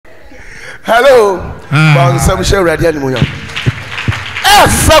Hello. Bon some share ready anymore.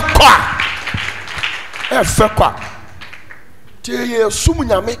 Efekwa. Tie sum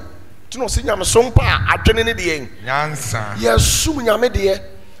nyame. Ti no se nyame so mpa adwene ne de en. Nyansa. Ye sum nyame de.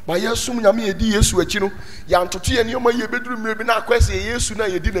 Ba ye sum nyame ye di Yesu achi no. Ya ntoto ye ne oma ye beduru mire bi na akwese ye Yesu na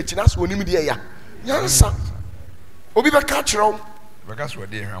ye di na chi na so onim de ya. Nyansa. Obi be ka kire Because we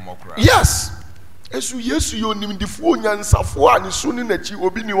dey hwam okra. Yes. Yesu yo nimdifo nyansafo a ne su ni na chi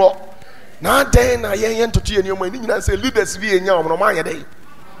obi ni wo. Na den na yen ntoto ye ne oma ni nyina se leaders bi enya omno ma ye dey.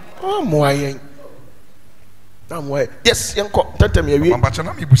 Oh mo ayen. Yes, yanko tetem ye wi. Mambacha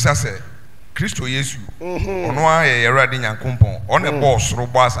na mibusa se Kristo Yesu. Ono a ye Awurade Nyankopon. Ono boss ro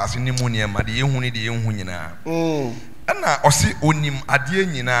boss asini mu ne ma de yehu ni de yehu nyina. Ana osi onim ade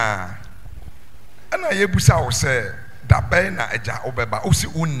nyina. Ana ye busa wo se dabai na eja obeba osi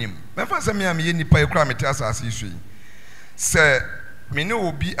onim. Mefa se me am ye nipa ekura mete asase isu yi. Se me ne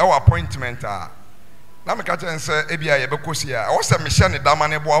obi e appointment a na me ka chen se ebia ye bekosi a wo se me hye ne dama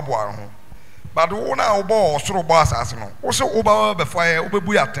ne boaboa ho. But who now boss or boss as no, also over the fire, over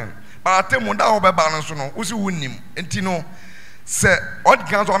Buyaten. But I tell you that over balance no, also win him, and Tino say, what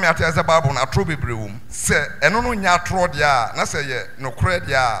counts on me at as a Bible, a trophy room. Say, and no ya trod ya, na say, no cred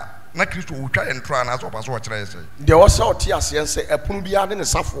ya, na Christo will try and try and as what I say. There was so tears and say, a Punubia in the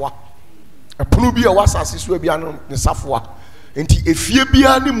Safwa. A Punubia was as is will be on the Safwa. And if ye be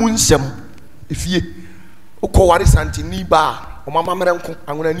any moonsem, if ye, Okowari Santi Niba. Mama merenko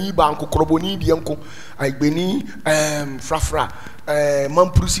angona ni ba anko kroboni di anko agbeni frafra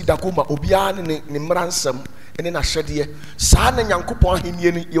mamprusi dakoma obia ne mransam ene na hyede saa na Nyankopon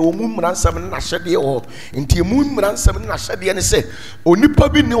ahenie ne ye wo mu mransam ne na hyede ho nti mu mransam ne na hyede ne se onipa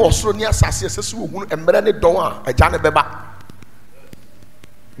bi ne osoro ne asase sese wo hunu emre ne don a agya ne beba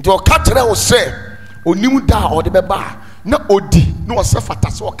nti o ka tere wo se onim da o de beba na odi no wose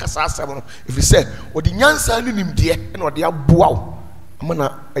fata se o kasa asem no if say odi nyansa ne nimde na odi aboa wo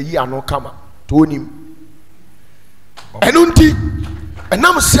amana ayi ano kama to onim enunti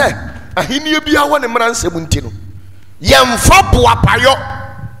enam se ahenie bia wo ne mransem nti no yemfa boa payo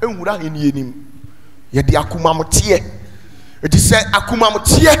enwura ahenie enim ye de akumamte edi se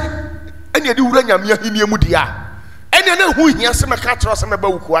akumamte ene ye de wura nyame ahenie mu dia ene na hu hia se meka tro se meba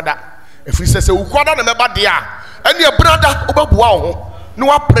wukuada if se wukuada na meba dia and your brother Obabuao,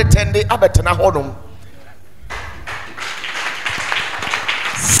 no pretend they abetana hodom.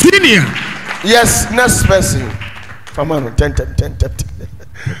 Senior. Yes, next person. Come on, 10. Papa,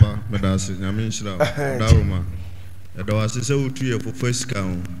 Madasi, Yaminshla, Daruma. The was a two for first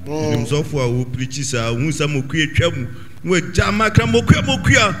count. Himself who preaches a Musamu create trouble with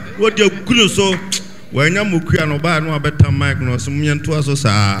Jamakramokia, what your good so. When you mukia no bad no better mic no some yen to us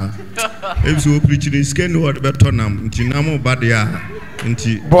sa if you preaching in skin what better nam nti namo badia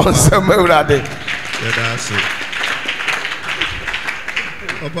nti bon samura de that's it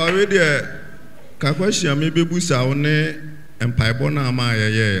Papa we there ka question me bebusa wo ne empaibo na ma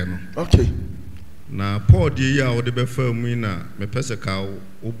ye no okay na Paul de ya wo de be fa mu na me pese ka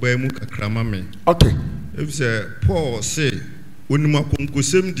wo ba mu kakrama me okay if say Paul say onima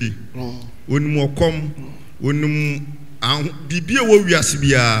konkosem di onimokom onim bibia wo wiase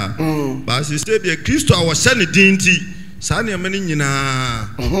bia ba se say de Kristo a wo hye ne dinti sa ne amane nyina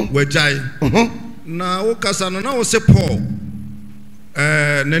wajai na wo kasa no na wo se Paul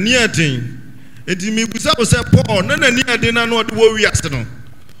na ni adin enti mi busa wo se Paul na ni adin na no de wo wiase no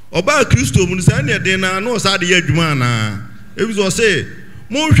oba Kristo mu sa ne adin na no sa de ya adwuma na ebi so say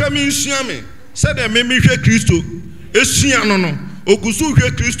mo hwa mi nsua me se de me hwe Kristo esua no ogusu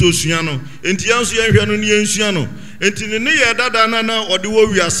hwe Kristo sua no enti yanso ye hwe no ne ensua no enti ne ye dada na ode wo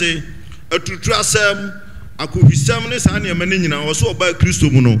wiase atutu asem akohisam ne sa ne amane nyina wo so oba Kristo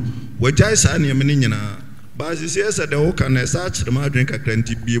mu no wajai sa ne amane nyina ba se se de wo kan sa chirema adwen kakra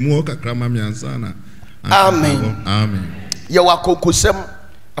nti bie mu wo kakra ma miansa na amen ye wa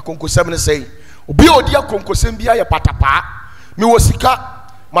akonkosem ne sei obi odi akonkosem bia ye patapa me wo sika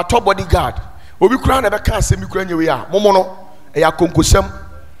mato bodyguard obi kura na be ka asem kura nyewe a momo no e akonkosem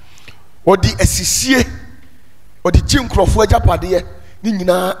odi asisie odi chinkrofo agapade ni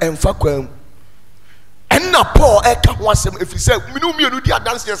nyina emfa kwam enna Paul e ka ho asem efise minu mienu di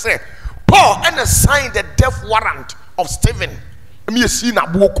adanse se Paul and signed the death warrant of Stephen me si na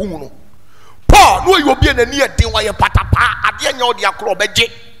bo okum no Paul no you obi na ni edin wa ye patapa ade nya odi akro beje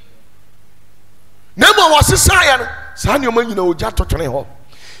nemo wasesa ya no sa ne o nyina oja totwene ho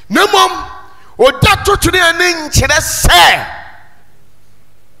nemom oja totwene ani nkyere se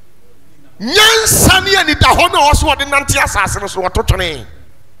nyansa ne ani da ho na o so ode nante asase no so totwene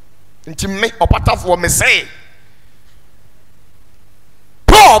nti me Opatafuor me say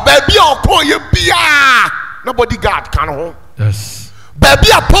Paul, baby, or call you Bia. Nobody God can hold. Yes. Baby,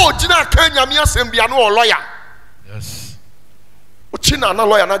 a Paul, Gina, Kenya, Mia, Sembiano, or lawyer. Yes. China, no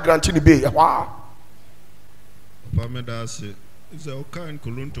lawyer, not granting the bay. Wow. Pamedasi. Is a kind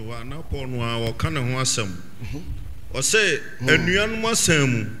Colunto, one upon one or can one some. Or say, a new one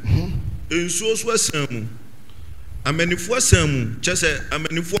some. In source was some. A many for some. Just a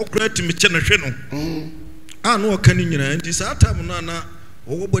many for great Michelin. I know canning and this atom nana.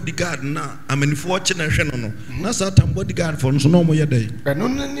 Oh, bodyguard now. I mean, fortunate no. That's a time bodyguard for no more day. And no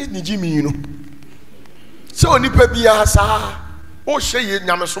need Jimmy, you know. So, Nipabia, sir. Oh, say,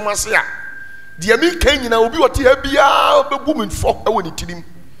 Yamasomasia. The American, you know, will be what you be a woman for a winning to him.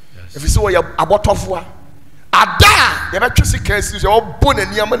 If you saw Opatafuor, Ada, the electricity case is all bone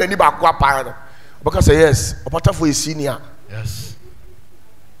and Yaman and Ibaqua Pirate. Because, yes, Opatafuor is senior. Yes.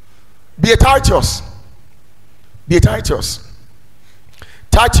 Be a Titus. Be a Titus.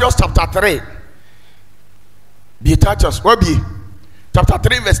 Titus chapter 3. Be Titus. What be? Chapter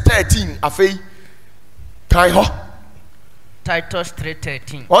 3, verse 13. Afei. Kai ho. Titus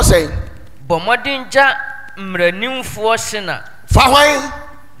 3:13. What say? Bomodinja mrenimfo sina. Fahwan.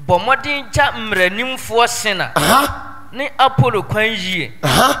 Bomodinja mrenimfo sina. Ni Apollo kwan yie.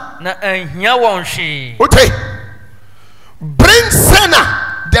 Na ahia won hwe. Okay. Bring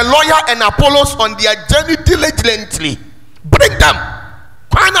Senna, the lawyer, and Apollos on their journey diligently. Bring them.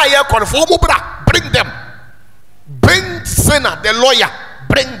 Bring them. Bring Senna, the lawyer.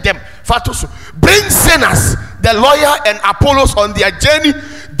 Bring them. Bring sinners, the lawyer, and Apollos on their journey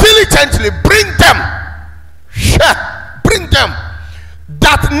diligently. Bring them. Bring them.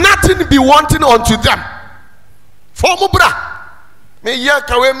 That nothing be wanting unto them. Me ya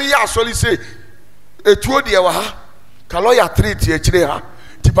kawe me ya soli say etuo de wa ha ka lawyer treat e kire ha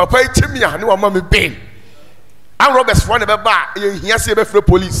ti papa e chimia ne wa ma me bail and robbers for ne be ba e hia se be free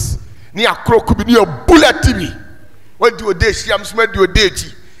police ni akroku bi ni a bullet bi wadi o de hia mso di o de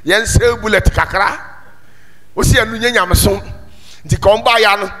ti yen se bullet kakra o se anu nyanya so nti kon ba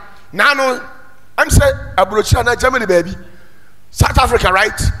ya no na no am say abrochi na Germany baby South Africa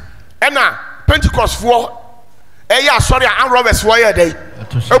right and na Pentecost for sorry, and Roberts why a day.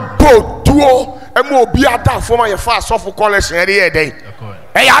 A boat duo, a more be at that for my fast off college every day.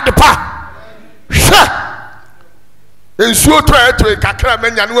 Hey, had the pa. And so try to a cacra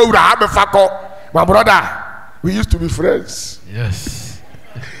man and we have a fuck. My brother, we used to be friends. Yes.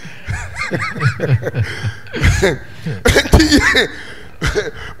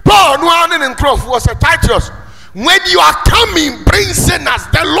 Paul, no one in Croft was a Titus. When you are coming, bring sinners,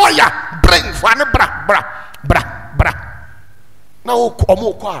 the lawyer, bring for bra. Now,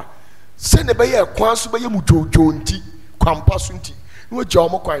 Omo send a bayer, Quansu by Mujo, nti, Quampasunti, no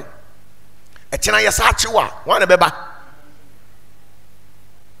Jomo quite. A Chenaya Sachiwa, one a beba.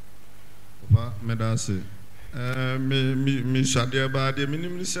 Medasi, me shadia by the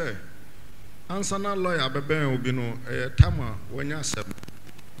minimum say. Answer not lawyer, Bebe will be no a tama when you're seven.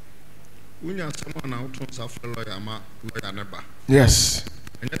 When you're someone out to suffer lawyer, lawyer never. Yes.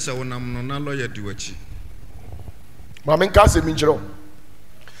 And yes, I will not lawyer do it.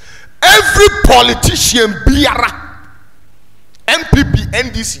 Every politician, Biara, MPP,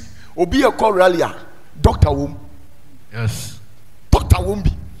 NDC, will be a call rally. Dr. Womb. Yes. Dr.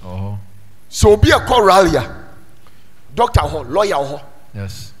 Wombi. Oh. So be a call rally. Doctor Ho, lawyer Ho.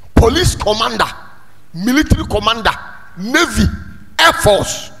 Yes. Police commander, military commander, Navy, Air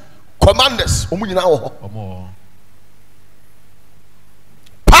Force commanders.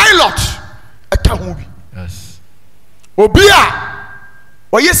 Pilot. Yes. Obia,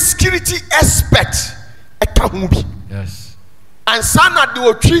 or yes, security expert, a kahubi. Yes. And sana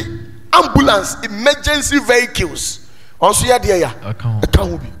do three ambulance emergency vehicles. Also, yeah, dear, a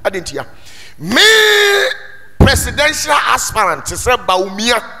kahubi. I didn't hear. Me presidential aspirant, say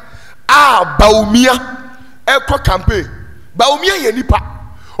Baumia, Baumia, Echo campaign. Baumia yenipa.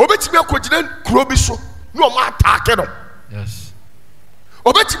 Obetimia kojiden krobiso, no ma attack. Yes.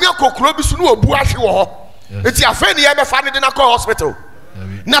 Obetimia ko krobiso no obuashi wo. It's your friend here, find it in a hospital.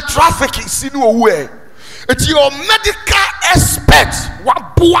 Not traffic is in no way. It's your medical expert.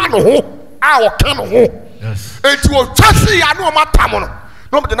 What buano our can ho. Yes. It's your chassis. I know my tamono.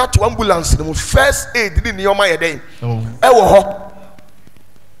 No, but not to ambulance. The first aid in your my day. Oh,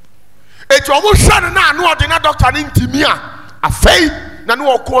 it's almost sure now. No, the doctor in Timia. A fake.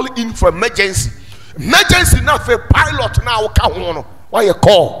 Now, call in for emergency. Emergency now for pilot now. Come why you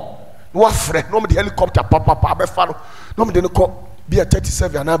call? No friend, no the helicopter, papa, befano. No me didn't call be a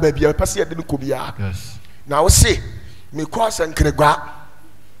 37 and baby. I pass here didn't come here. Yes. Now see me cross and Gregua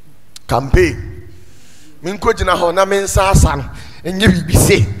campaign. Min kojina ho na men sasan. enye bibi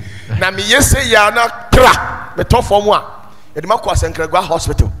say na me yese ya na kra me to form a e de makwa Senkragua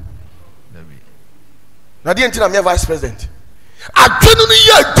hospital na de ntina me vice president adwenu no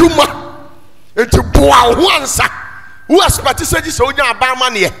ye adwuma enti boa ho ansa wo expect say ji se onya abama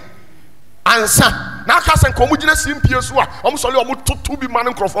ne ansa na aka sen ko mu gina simpie so a omo sole omo tutu bi man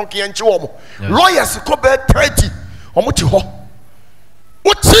nkrofon ke enche omo lawyers ko be 30 omo ti ho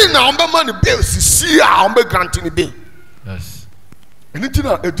uti na omo man bill sisi a omo grant ni bill Yes.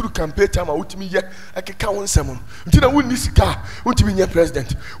 ntina eduru campaign time a utimi ye akeka won nsem no ntina wonni sika utimi nye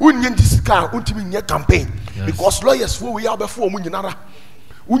president wonni ndi sika utimi nye campaign because lawyers for we abefo omo nyinara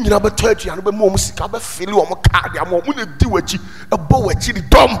unyina be toitu ya no be mo sika be fili omo card ya mo na di wachi ebo wachi di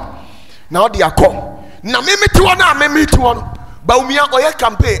dom na odi akọ na meme ti won na meme ti won ba umia oye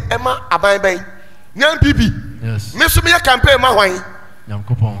campaign ema aban ban nyan bibi Yes. me so me campaign ma hwan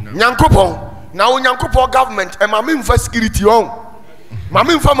nyankopon na onyankopon government ema me mfa security on ma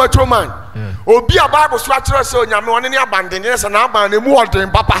me mfa matro man obi a bible so akere se onyame won ne abandene se na aban ne mu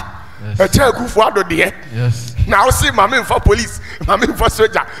odin papa e che akufu adode Yes. na o see ma me mfa police ma me mfa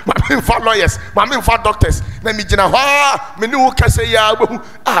soldier ma me mfa lawyers ma me mfa doctors na me gina ha me ne wo kase ya bohu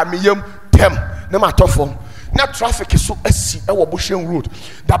me yam tem na ma tofom na traffic so asi e wo Boshen road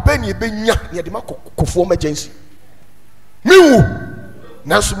da ben ye benya ye de makofo emergency me wo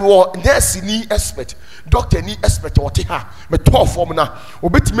na so me wo nurse ni expert doctor ni expert wote ha me tofom na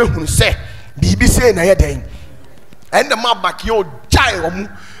obetime hunu se bibi se na ye den and the map back yo jai omu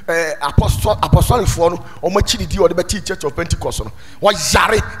apostolic for no omachi di o de beti church of Pentecost no wa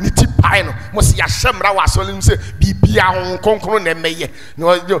yare ni ti pai no mo se ya hemra wa asolim se bibia hon konkron na meye no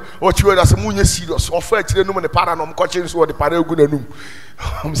o chiwe da se munye serious o fa akire no mo ne para no mo ko chin so o de para egu na num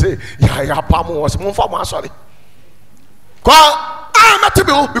am say ya pa mo se mo fa mo asori ko mate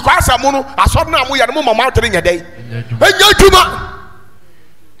be o because am no asori na mo ya no mo mama tere nya dai enya djuma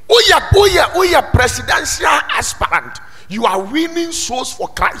Oya presidential aspirant. You are winning souls for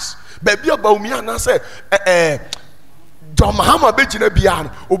Christ. Baby about me and say John Mahama Bejina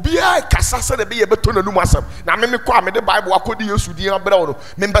Bian, Obia Casasa de be a beton and numasam. Now me kwa me the Bible akodi yesu di abrono.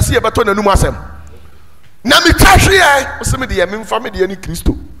 Member see a beton and numasam. Na me kashi e some the me family any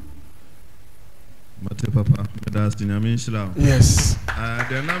Christo. Mate papa, me das dinami shila. Yes.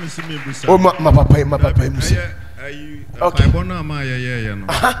 The name is me busa. Oh my papa musa. Okay. Bona ma ye no.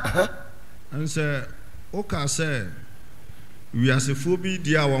 And say oka say we as a phobia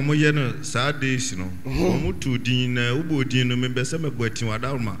dia wa mo ye no saa days no. Mo to din na ubo din no me be se me gwatin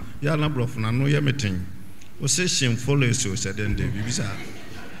wadalma. Ya na brof na no ye metin. O se shin follow so said den de bibisa.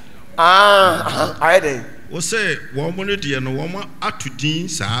 I dey. O say wo mo no de no wo mo atu din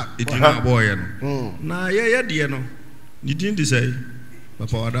saa edin na boy no. Na ye de no. Ni din de say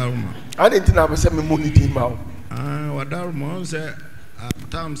papa wadalma. I didn't know say me money din ma. Wadar mo say at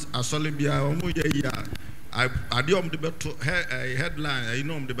times asolibia omo ye ya ade om de beto headline you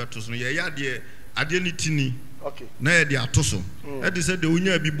know om de beto so ye ya de ade ni tini okay na ye de atoso e de say de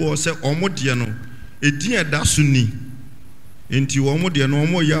onya bi bo say omo de no edin eda so ni enti omo de no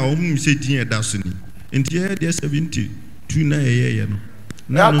omo ya omo say edin eda so ni enti ye de 72 na ye no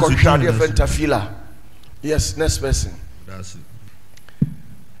na ko shade fentafila. Yes, next person. That's it.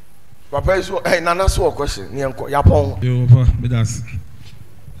 Papa is Nana so a question. Yapon. Yo, papa, me das.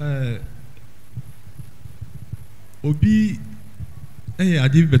 Obi, I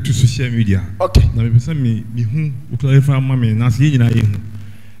did better social media. Okay. Now, me say me who clarify me. Na see na ye.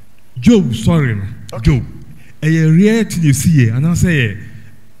 Job, sorry, Job. Rare thing you see, and I say,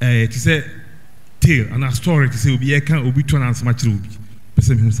 to say tale and a story to say obi can obi turn and smash obi.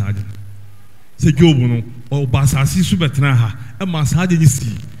 Person who said. Say Job no, or basasi so betna ha. E masade ni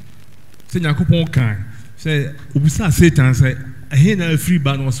si. Say Yakupon can say Ubusa Satan say a hen a free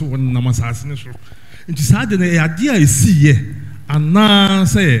ban was one namasas. And she said the idea is see ye and now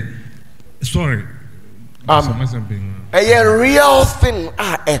say sorry. A real thing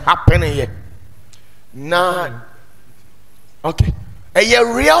happening here. Nah, okay.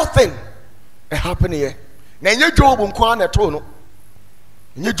 A real thing happening here. Now you job on Kwana Tono.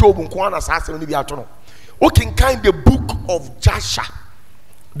 You job on Kwana assassin will be at all. Okay, kind the book of Joshua.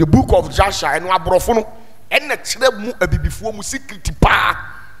 The book of Joshua and Wabrofono and the children before mu secret pa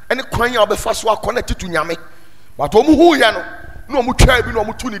and the coin of the first one connected to Yame. But who yano no mu tribe no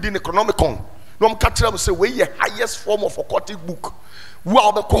mu tuni din economicon. No mu catch them say we highest form of occultic book. Who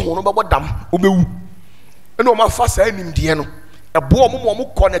are the coho no about dam obewu. And no ma fast enim die no. A boy mu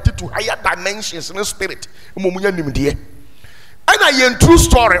connected to higher dimensions in the spirit. Mu nim die. And I true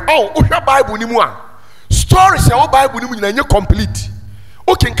story. Oh, the Bible ni mu a. Stories e Bible ni mu nyina complete.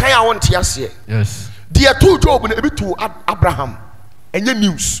 Okay, can I want to say? Yes. Dear two Job and to Abraham enye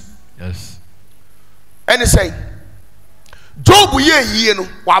news. Yes. Any say Job ye no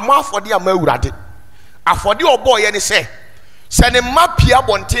wa ma afode ama awurade afode obo ye ne say se ne mapia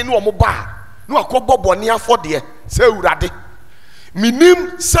bonten no mo ba no akobọ bone afode se awurade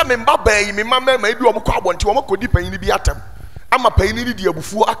minim se me mba ba yi me mama ma bi o mo kọ abonten o mo kodi panyin bi atam ama panyin ni di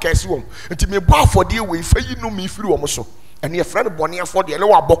abufuo akase wom enti me bo afode we fa yi no me firi wo mo so ene ye frɛ no bone afode le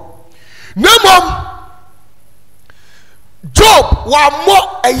wa bɔ nemom Job wa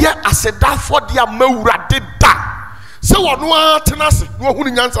mo eye aseda afode ama awurade da se wono atenase no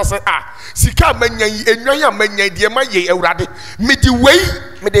hunu nyansa se sika manyan enwan a manyan de ma ye awurade me di wei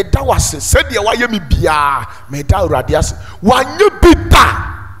me de da wase se de wa ye me bia me da awurade ase wanye bi da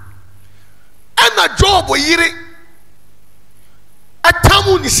ena Job yire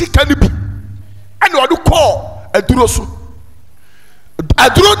atamu ni sika ni bi ena odu call aduro so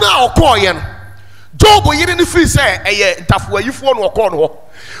aduro na okọ ye no Job yire ni free say eye ntafo ayifo no okọ no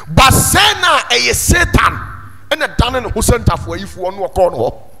ba se na eye Satan ena dane no hosentafo ayifo no okọ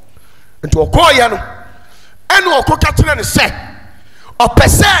no nti okọ ya no ena okọ ka kire ne se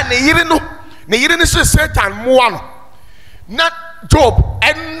opese ne yire ne se Satan moa no na Job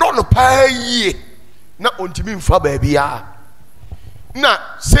eno no pa yie na ontimi mfa ba bia na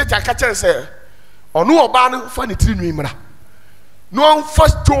Satan ka kire se ono oba no fa ne tiri nwi mra no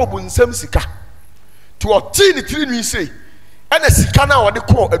mfa Job nsam sika to oti ne tiri nwi sei ena sika na ode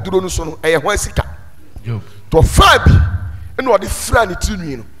kọ aduro no so no eye ho sika Job to fabi ena ode fra ne tiri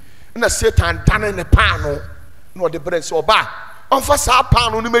nwi no na Satan dane ne paano na ode bre se oba onfa sa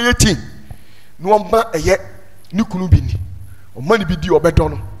paano ne meyeti no omba eye ne kunu bi ni o mani bi di obedo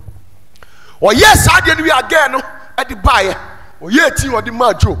no o yes ade ne wi again no ade baaye o ye ti ode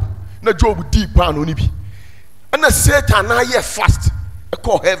ma Job na Job di paano ne bi na Satan na ye fast e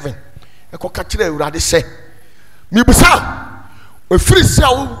call heaven e ko ka kire awurade se mi busa o free se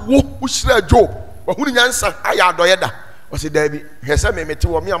wo shira Job wa hunu nyansa aya adoye da o se da bi hese me mete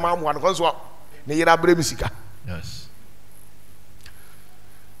wo me amamu an konso ne yira bre misika. Yes.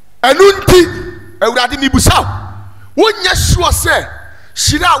 Anunti awurade mi busa wonya sure se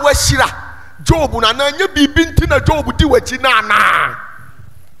shira wa shira Job na na nya bibi nti na Job di wachi na na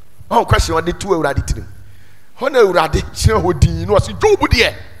o question o de tu awurade tirim hona awurade shira hodin no se Job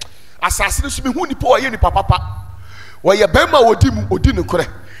de asase so me hu nipa o ye nipa papa wo ye bema odi mu odi ne kore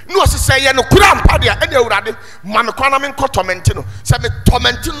no se se ye no kura mpa de ene awurade ma me kwana me nkotomenti no se me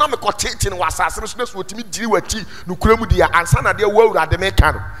tomenti no me kotete no asase so so otimi diri wati no kura mu dia ansa na de wo awurade me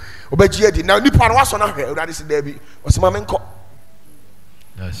ka no obaji edi na nipa no waso na hwe awurade se da bi o se ma me nko.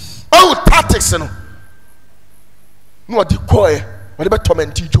 Yes. Oh tactics no odi koe wo de be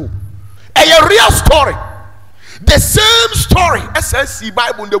tomenti Job a real story. The same story as the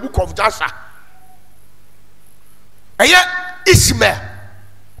Bible in the book of Joshua. And yet Ishmael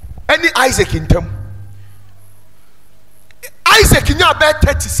and Isaac in them. Isaac in your bed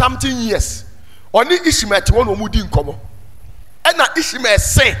 30-something years. Only Ishmael to one who didn't come. And now Ishmael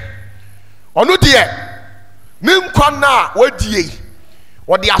say, "Onu dear, name kwana wadi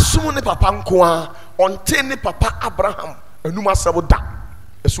what the assume ne papa nkwa until ne papa Abraham enuma saboda."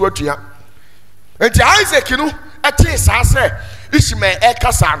 Esu atua. And Isaac you know ati sa say Ishmael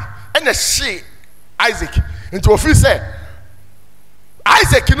ekasan and she Isaac into ofi say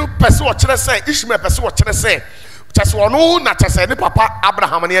Isaac you know person o kire say Ishmael person o kire say chese ono na chese ne papa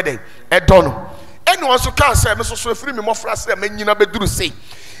Abraham ne dey edo no ene won so kan say me so free me mofra say me nyina beduru say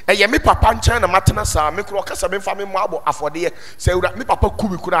eye me papa nchan na matena sa me kro kasa me fa me mo abo afode say ura me papa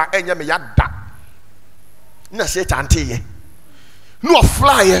kubi kura enye me yada na say tante ye no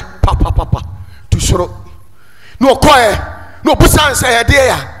fly papa to shoro no koe no busan say dey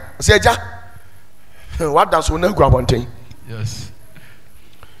ya say ja what does we na gwa bonten. Yes.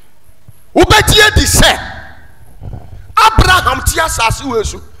 Ubetie di say Abraham ti asase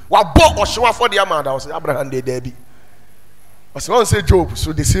wesu wa bo ohyewa for the amanda say Abraham dey there bi was one say Job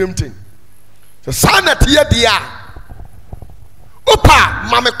so the same thing so sanat ye dia opa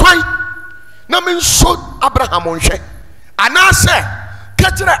mame kwan na me nso Abraham onhwe ana say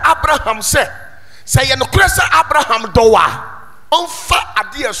kachire Abraham say ye no kure say Abraham dowa onfa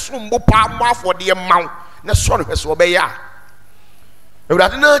ade esombo pa mo afode maw na so no hwese obeya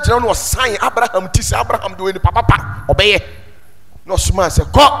ewurade na kire no sign Abraham ti say Abraham do ni papa obeye no suma say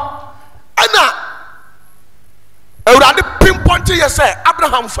ko ana ewurade pinpoint ye say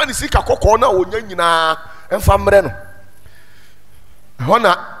Abraham fa ni sika kokko na onya nyina emfa mre no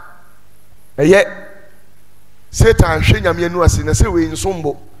hona eye Satan hwe nyame anu ase na say we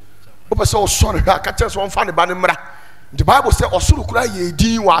nsombo opese o soro ha ka kire so mfa ne ba ne mra. The Bible says osuru kura ye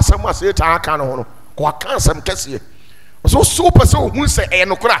din wa asem a Satan aka no ho no ko aka asem kese so person who say e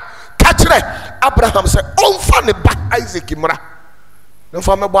no kora ka kire Abraham say onfa ne ba Isaac mra no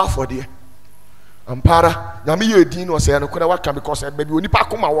fa mebo afode ampara nyame ye din no say no kora waka because e baby onipa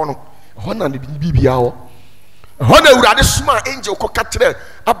akoma wo no ho na ne bibia ho ho na urade suma angel ko ka kire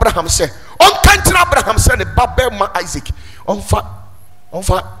Abraham say on kan kire Abraham say ne ba be ma Isaac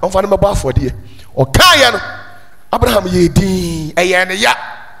onfa ne mebo afode o kan ya no Abraham ye din eye ne ya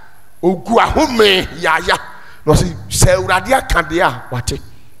ogu ahome ya no say urade akade a wate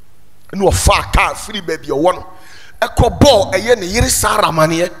no fa ka free baby o no ekobo eye ne yiri Sarah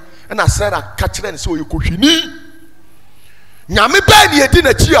mane na Sarah ka kire ne say oyekohwini nyame ba ne edi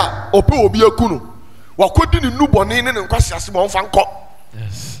na chi a ope obi akunu wakodi ne nubone ne nkwase ase mo mfa nko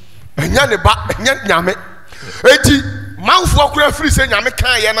Yes. enya ne ba enya nyame eti manfo akura free say nyame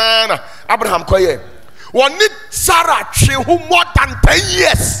kan ye na Abraham koye woni Sarah twe hu more than 10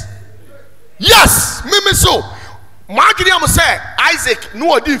 years. Yes, mimi so magiri am say Isaac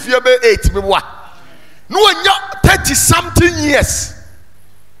no odi fie be 8 me boa no nya 30 something years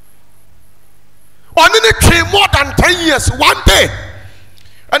oni ne twe more than 10 years one day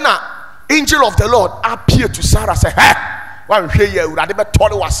and na angel of the Lord appeared to Sarah say hey wan hwe ye urade be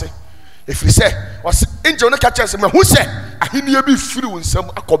tore wase if you say was angel no catch us me who say ahini bi firi wonsam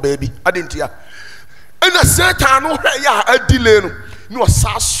akoba bi adentia and na Satan no hwe ya adile no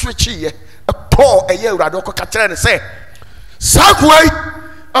sa switch ye Paul eye urade ko ka kire ne say sagwai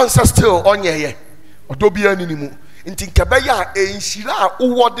answer still onye ye odobi aninimu nti nkaba ya enhira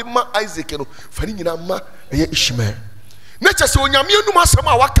uwode ma Isaac no fani nyina ma eye Ishmael na chese onyame enum asem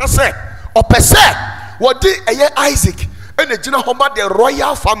a waka say opese wodi eye Isaac ene gina homa the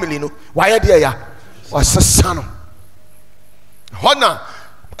royal family no waye de ya wasesa no hona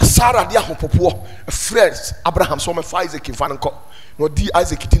Sarah dia hopopo friends Abraham so me Isaac fan nko no di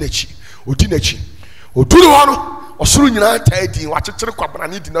Isaac di nachi oduru hono osuru nyina ta di wa kekere kwabana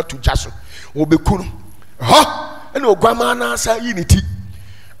ne di na to gya so obeku no ene ogwama na asa yi ne ti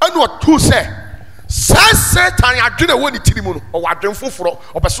ene otu se Satan adwene woni tiri mu no o wadwen foforo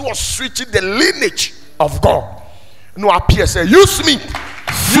obeso o switch the lineage of God no appear say use me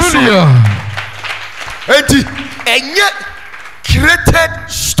enti enye created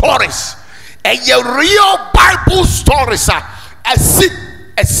stories a real Bible stories a see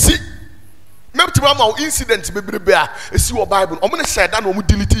maybe to mama incident bebrebe a esi wo Bible o me say that no mu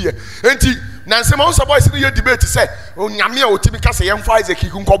delete ye enti na nsem on boys ni ye debate say onyame a otimi ka say yemfa Isaac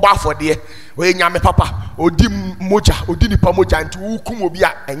kunko ba afode o nyame papa odi moja odi nipa moja enti wukum obi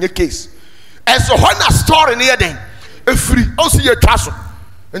a enye case eso hona story ne ye den efiri o si ye twa so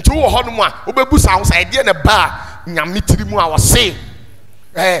enti wo ho no mu a obebu sa ho say de ne ba nyame tiri mu a wo say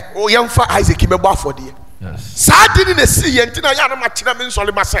o yemfa Isaac mebo afode sadini ne si ye ntina ya na ma kira me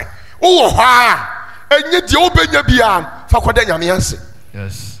nsole ma say wo ha enye die obenya bia fa koda nyame anse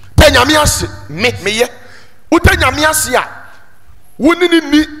Yes. te nyame ase me ye wo te nyame ase a wonini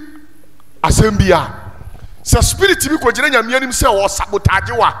ni asem bia se spirit bi ko gire nyame anim se wo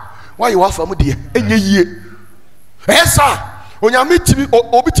sabotage wa ye wa fam de enye yie esa onyame timi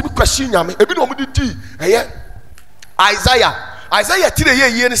obi timi kwasi nyame ebi no omudi di eye Isaiah tire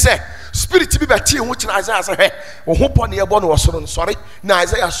ye ni se spirit bi beti ho kina Isaiah say he wo ho pone ye bo no wosoro no sorry na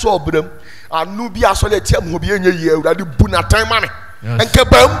Isaiah so obram anu bi asole tiam ho bi enye ye urade bu na tan ma me enke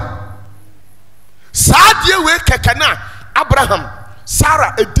bam sadie we keke na Abraham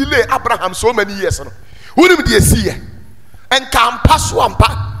Sarah delay Abraham so many years no wonim de esiye enka ampa so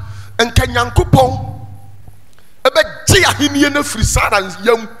ampa enka nyankopon ebe gi ahenie na firi Sarah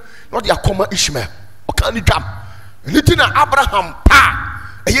yam no de akoma Ishmael o kan ni dam nitina Abraham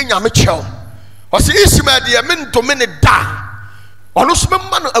pa eye nyame chew o se Ishmael de men to men da ono so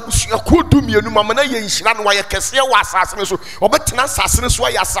memma no abusua ko du mienu mama na ye nhira no waye kese wa asase ne so obetena asase ne so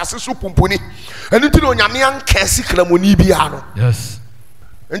ya asase so pomponi enitina onyame an kese kramoni bia no Yes.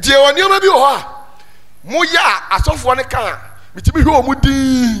 nti e woni ma bi ho a mo ya asofo ne kan mitimi hwe o mu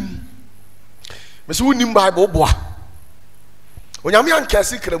din me so woni Bible boa onyame an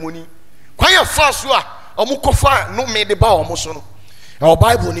kese kramoni kwan ya fa so a omukofa no me de ba o mo so no e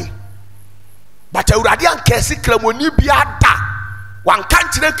Bible ni but awurade an kese kramoni bia da wan kan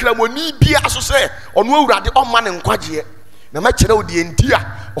kire kramoni bia so se ono awurade o ma ne nkwaje na ma kire odi enti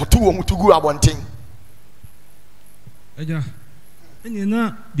a oto wo mutugu abonten Eja enye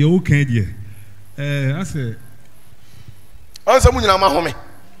na de o kan de ase ansa mu nyina ma home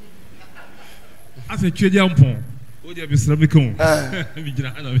ase twedi ampon o de bisra bi kan bi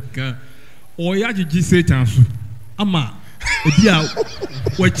gira ana bi kan o ya gigi Satan so ama ebi a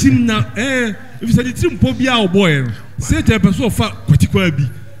wachim na if say the trim po bia o boy Satan person fa kwatikwa bi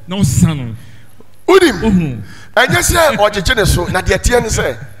na o sisa no udim And you say, or so, not yet,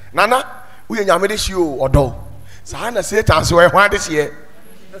 say, Nana, we are Yamadi shoe or do. So I say, answer why this year.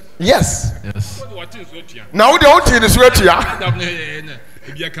 Yes. Yes. Now the old thing is where you are.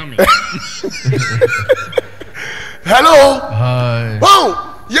 Hello. Hi.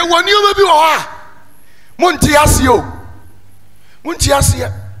 Oh, you want you maybe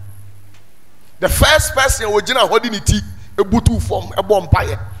Muntiasio. The first person who did not hold in it, a butu form, a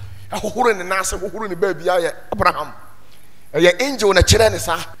bonfire, a whore in the nasa, who in the baby, Abraham. A angel and a children,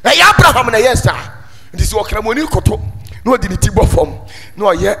 sir. Hey, Abraham and a yes, sir. This is what Cramoni Koto. No dignity form,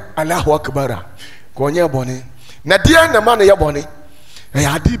 no yet Allahu Akbar. Gonya bonny. Nadia and the man a bonny. A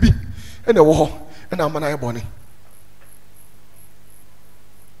adibi and a war and a man a bonny.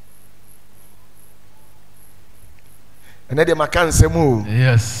 And then the Macan say move.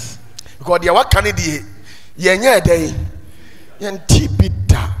 Yes. Because the what can it be? Yenya day. Yen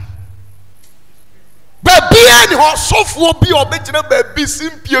tibita. Baby and horse so for be or better baby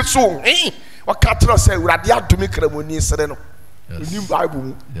simple so. What cattle say, Radia to make Ramoni Sereno. Unim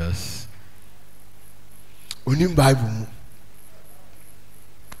Bible. Yes. Unim Bible.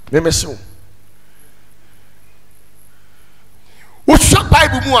 Let me show. What's your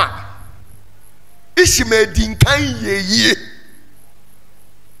Bible more? Ishmael dinkan ye.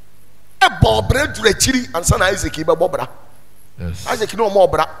 A bobra to a chili and son Isaac bobra. Yes. Isaac no more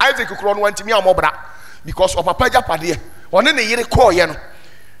bra. Isaac could want to me a mobra because of a paja paddy. One in a year call yen.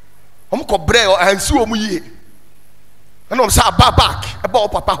 Bread and so we. And I'm sa back about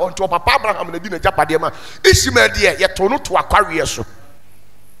Papa to Papa Abraham and the dinner Japadema. Ishmael dear, yet to not to a career so.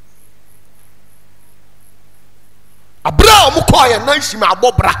 Abraham Mukoy and Nishima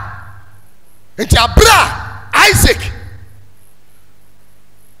Bobra. And Abraham Isaac.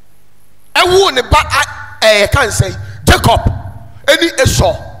 I won a back, I can't say Jacob. Any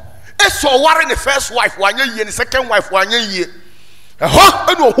Esau warring the first wife 1 year and the second wife 1 year.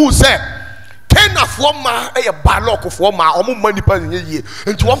 I know who said, "Ten of one ma a ballock of one ma or money per year."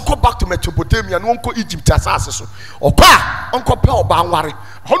 And to uncle back to Mesopotamia and uncle Egypt as or pa uncle Paul Banwari.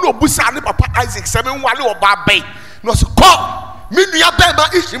 Hono Busani Papa Isaac 7 1 or Babay. No, so call me Bema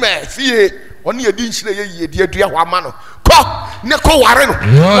Ishmael. Fie on your dish ye dear dear Wamano. Call Neko Warren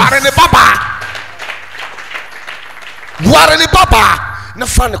Warren Baba Warren Baba. No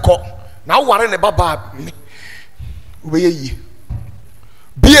fun call now Warren Baba.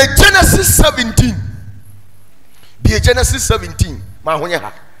 Be a Genesis 17. Be a Genesis 17.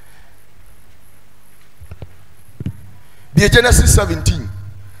 Mahonya. Be a Genesis 17,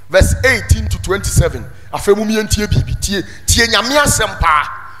 verse 18 to 27. Afemumi entie bibi tie nyame asempa.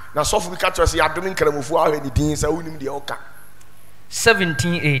 Na so fu ka to say adomin kramofu ahwe ni din sa unim de oka.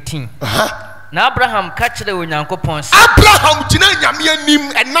 17:18. Na Abraham ka kire Onyankopon se. Abraham gina nyame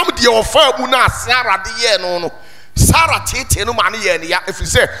anim enam de ofa mu na Sarah de ye no. Sarah tete no mane ye ne ya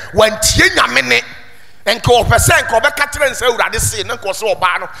efise wantie nyame ne enko opese enko be katre nse urade se ne nko se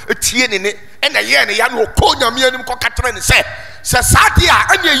oba no etie ne ne ena ye ne ya no ko nyame anim ko katre ne se sade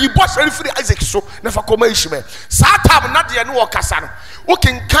a ene yi bo sari firi Isaac so ne fa koma Ishmael satam na de ne wo kasa no wo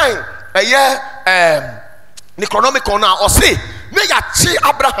kenkan eye Economical na o se ne ya chi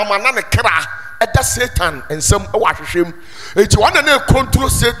Abraham na ne kra eda Satan ensem e wa hwehwem enti wana na control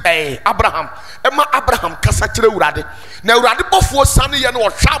se Abraham ema Abraham kasa kire urade na urade bofo sane ye na o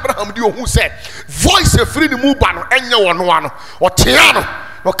hwa Abraham di ohun se voice free ni mu ba no enye wono ano o tea no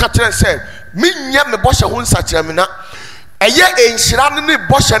no ka kire se menye me boshe ho nsa kire me na eye enhira ne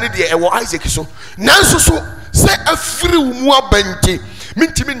boshe ne de e wo Isaac so nanso so se afiri mu abanti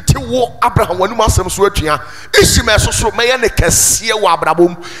minti wo Abraham wanu masem so atua Ishmael so meye ne kase wo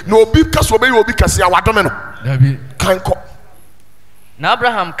abrabom na obi kaso be obi kase awadome no Dabi kanko Na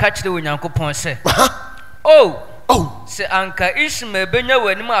Abraham ka kire Onyankopon se. Se anka Ishmael benya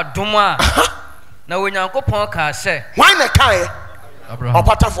wanim adom a. Na Onyankopon ka se. Why na kai Abraham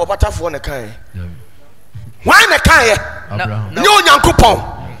Opatafuor na kai. Dabi Why na kai Abraham Ni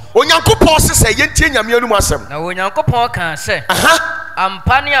Onyankopon se yentie nyame anu asem. Na Onyankopon ka se.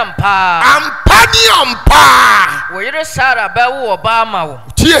 Ampani ampa. Wo yire Sarah ba wo oba ama wo.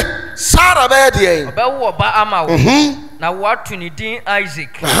 Tie Sarah ba de Ba wo oba ama wo. Na watu ni din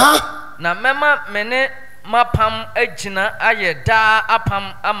Isaac. Na mema mene mapam agina aye da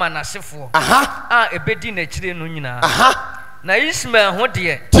apam amanasefo. A ebedi na kire no nyina. Na Ishmael ho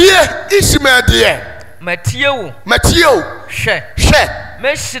de. Tie Ishmael de. Matie wo. Hwe.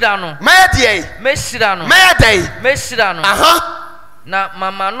 Meshira no. Meshira no. Na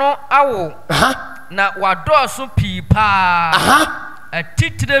mama no awo. Na wadoso pi pa.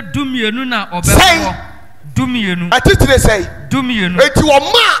 Atitire dumienu na obefo. dumienu atitire say dumienu eti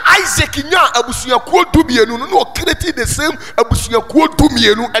oma Isaac nya abusuakuo dumienu no no create the same abusuakuo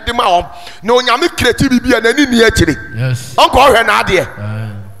dumienu edema hom na onyame create bibia na ni ni akire Yes. onko hwe na ade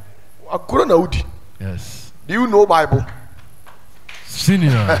akoro na udi. Yes. Do you know Bible?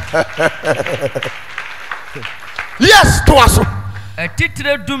 Senior. Yes, to us.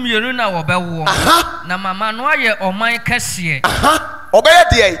 atitire dumienu na wobewo na mama no aye oman kase Obeye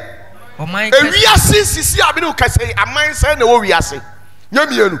de oman kase ewiase sisi abinu kase aman say na wo wiase nya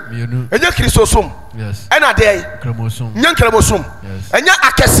mienu enye kristosom Yes. ena de Chromosome. nya nkramosom Yes. enya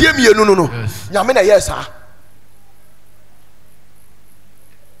akase mienu no Yes. nyame na yes ah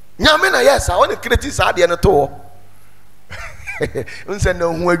nyame na yes ah woni create sa de no to unse na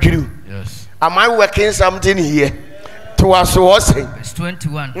hu adwiri Yes. am I working something here to us so say verse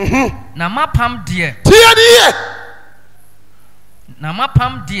 21 na mapam de tie die na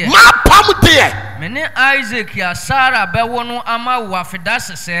mapam de mapam de mene Isaac ya Sarah bewo no ama wo afeda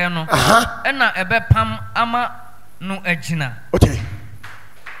sese no ena ebe pam ama no agina. okay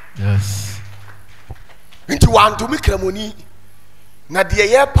Yes. nti wantumi kramoni na de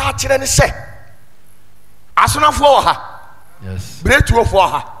ye pa kire ne se asonafo wo ha Yes. bretuofo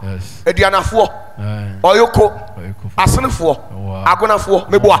ha Yes. aduanafo oyoko asenefo agonafo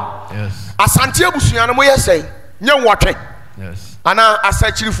meboa Yes. asante abusua no moye sei nye nwotwe Yes. ana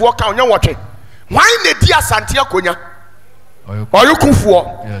asachirifo ka nye nwotwe wan na di asante akonya Oyoko.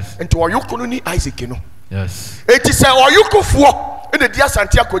 oyokofo Yes. nti oyoko no ni Isaac no Yes. eti se oyokofo na di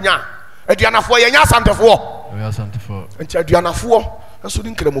asante akonya aduanafo ye nya asantefo We are something for. nti aduanafo nso ni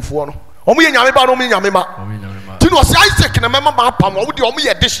nkramofo no omo ye nyame ba no omo ye nyame ma Omina. ti no se Isaac na mema ma pam wo de omo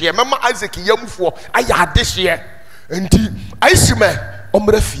ye dehye mema Isaac yamfo aya dehye nti Ishmael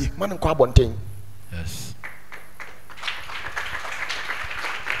omra fie man nko abonten. Yes.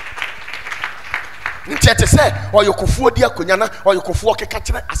 nti ete se oyokofo di akonya na oyokofo keka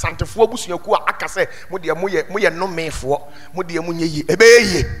kire asantefo abusuaku aka se mo de moye no mefo mo de mo nyeyi ebe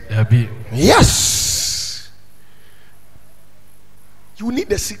ye. Yabi. Yes. You need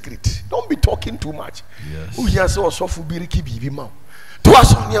the secret. Don't be talking too much. Yes. Oh yes, also for biriki bibi ma. To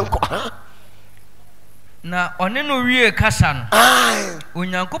us on yanko, huh? Na one no wie kasa no Aye.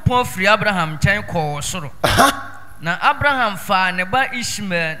 onyankopon firi Abraham chen kɔ soro na Abraham fa ne ba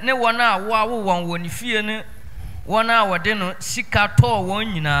Ishmael ne wona awo won woni fie ne wona wode no sika tɔ won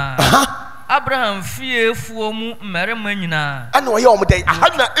nyina Abraham fie fuo mu mmarima nyina Ana oye omden,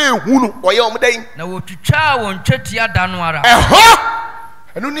 ahana ehunu oye omden. na wotwitwa won twetia da no ara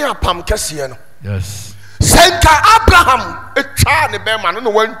Enu ni apam kese no. Yes. Senka Abraham etwa ne be ma no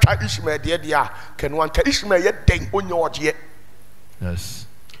wantwa Ishmael de a kenu anka Ishmael ye den onye oje. Yes.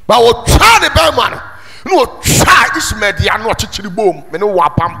 Ba wo twa ne be ma no wo twa Ishmael de ano chichiri bom me no wo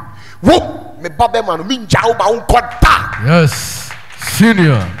apam. Wo me ba be ma no mi nja wo ba wo nkota. Yes.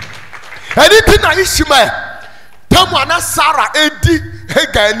 Senior. Anything na Ishmael tamu ana Sarah edi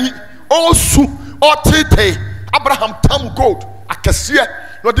Hagani osu otete Abraham tamu gold akasiye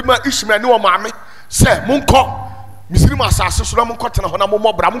no di ma Ishmael ni wo maame se monko misiri ma asase so na monko tena ho na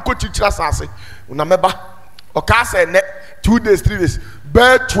momobra monko chichira asase na meba o ka se ne 2 days 3 days be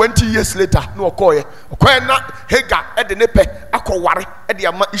 20 years later no okoye na Hagar e de ne pe akoware e de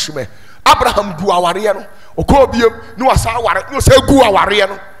ama Ishmael Abraham gu aware no okobiem no wasa aware no se gu aware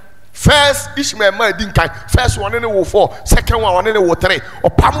no first Ishmael ma din kan first one ne wo 4 second one ne wo 3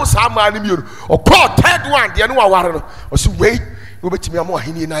 opamo sa ma ne mienu o call third one de no aware no o se wei no betimi am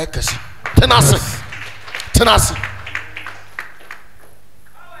ahini na yakasi tenase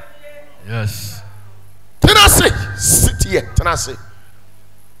Yes. tenase sit here tenase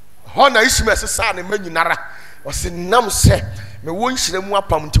hona Ishmael se sa ne manyinara o se nam se me won hire mu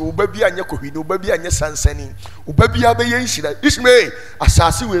apam nti oba bi anye kohwi oba bi anye sansani oba bi abeye hira Ishmael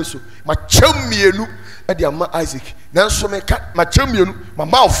asase we so ma chammienu e de ama Isaac nanso me ka ma chammienu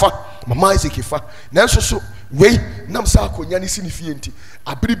mama ofa mama Isaac fa nanso so wei nam sa akonya ne sini fie nti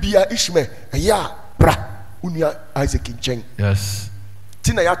abere bia Ishmael eya bra unia Isaac nchen. Yes.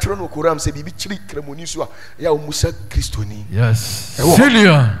 Tina ya tro no koram se bibi chiri kremoni so a ya omusa kristoni. Yes.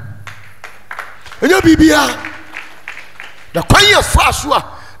 Senior. Enya bibia na kwanye fa so a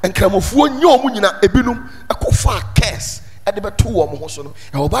enkramofuo nya omu nyina ebinum ekofa curse e de beto wo mo ho so no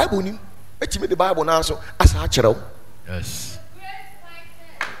e o Bible nim etime de Bible na so asa a kyerɛw. Yes.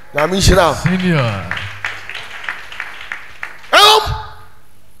 Na mi shira Senior.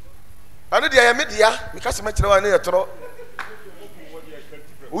 Anu dia ya media mi ka se ma kyerɛw na ye toro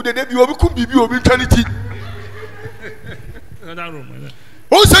wo de bi obi kum bibi obi twaniti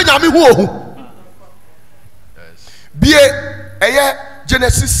o se nyame hu ohu. Bie eye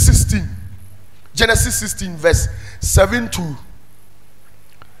Genesis Genesis 16 verse 7 to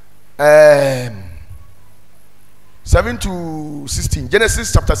 16.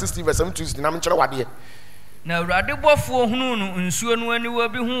 Genesis chapter 16 verse 7 to 16. I'm chara wade. Na Awurade bɔfoɔ hunu no nsuo no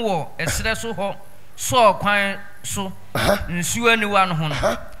aniwa bi ho wɔ ɛsrɛ so hɔ sɔɔ kwan so nsuo aniwa no ho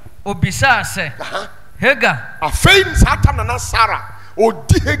no obisa sɛ Hagar afei Satan na Sarah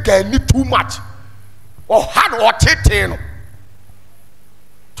odi Hagar ni too much ɔha no ɔtete no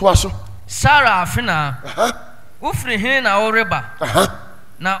to aso Sarah afina ufiri hin na ɔreba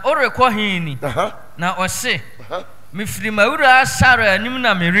na ɔrekɔ hin ni na ɔse mefiri mawura Sarah anim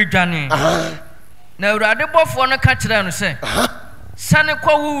na meredwane na Awurade bɔfoɔ no ka kyerɛ no sɛ sane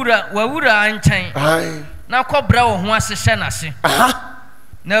kɔ wawura nkyɛn na kɔbra wo ho ase hyɛ n'ase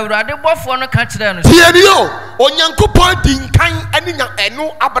na Awurade bɔfoɔ no ka kyerɛ no sɛ tiɛnio Onyankopɔn di nkan ani nya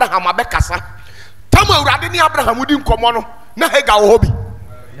ɛno Abraham abɛkasa tam Awurade ne Abraham di nkɔmmɔ no na Hagar wɔ hɔ bi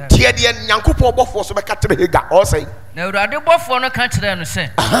tiɛ deɛ Nyankopɔn bɔfoɔ so bɛka kyerɛ Hagar ɔsɛe na Awurade bɔfoɔ no ka kyerɛ no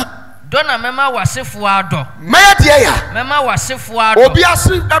sɛ dɔ na mɛma w'asefoɔ adɔ mɛyɛ deɛ ya mɛma w'asefoɔ adɔ obi ase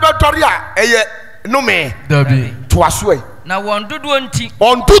ɛbɛtɔre a ɛyɛ nome Dabi. to aso ɛ na wɔn dodoɔ nti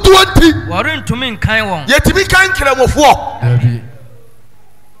ɔndodoɔ nti wɔrentumi nkan wɔn yɛtumi kan nkramofoɔ Dabi.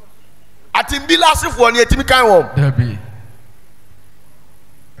 atimbila asefoɔ no yɛtumi kan wɔn Dabi.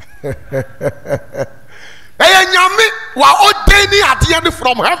 ɛyɛ nyame wa ɔdɛni adeɛ no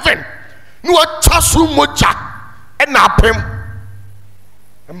from heaven na wɔtwa so mogya ɛna apem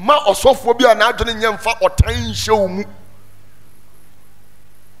ma ɔsɔfoɔ bi a n'adwene nyɛ mfa ɔtan nhyɛ wo mu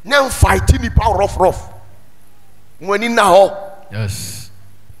ne mfaiti nipa rɔfrɔf wɔni na hɔ Yes.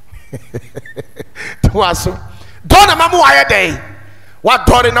 toaso dɔn na ma mo wayɛ dɛn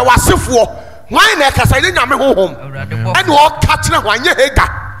wadɔre na wasefoɔ hwan na ɛkasa ne nyame honhom Awurade ɛne bɔfoɔ ɔka kyerɛ hwan nyɛ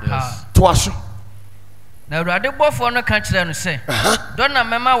Hagar Yes. toaso na Awurade bɔfoɔ no ka kyerɛ no sɛ dɔ na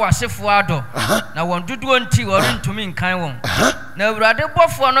mɛma w'asefoɔ adɔ na wɔn dodoɔ nti wɔrentumi nkan wɔn na Awurade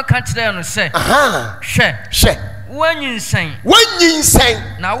bɔfoɔ no ka kyerɛ no sɛ hwɛ hwɛ woanyinsɛn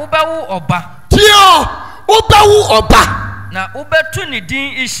wɔnyinsɛn na wobɛwo ɔba tio wobɛwo ɔba na wobɛto ne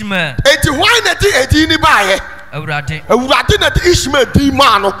din Ishmael enti hwan na di edin ni baayɛ Awurade Awurade na di Ishmael din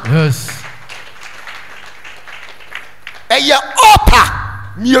maa no Yes. ɛyɛ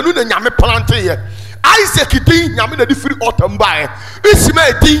ɔpa mmienu na nyame plante yɛ Isaac din nyame na di firi ɔtam baayɛ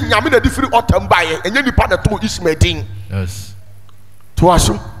Ishmael din nyame na di firi ɔtam baayɛ ɛnyɛ nipa na to Ishmael din Yes.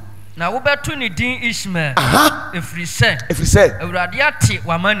 toaso na wobɛto ne din Ishmael ɛfiri sɛ ɛfiri sɛ Awurade ate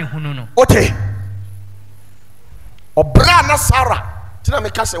wama ne hunu no ote ɔbra na Sarah tina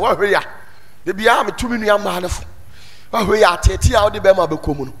meka sɛ wahwɛ ya de bia me tumi nua maa no fo wahwɛ ya atete a wode bɛma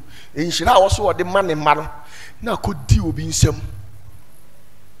bɛkɔ mu no nhyira a wɔso wɔde ma ne mma no na akɔdi obi nsɛm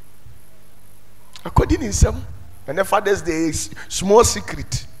akɔdi ne nsɛm ɛnɛ Father's Day is small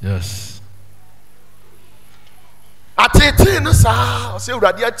secret Yes. atete no saa ɔsɛ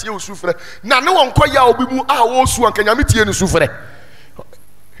Awurade atie wo sufrɛ na ne wɔnkɔ yɛ a obi mu a wɔsu anka nyame tie no sufrɛ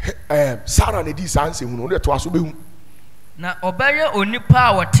Sarah na di saa nsɛm no wode toa so bɛhu na ɔbɛyɛ onipa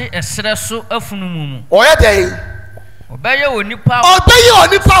a wɔte ɛsrɛ so afunu mu ɔyɛ dɛn ɔbɛyɛ onipa a ɔbɛyɛ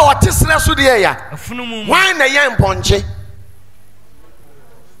onipa a ɔte serɛ so deɛ ya afunu mu hwan na yɛ mpɔnkye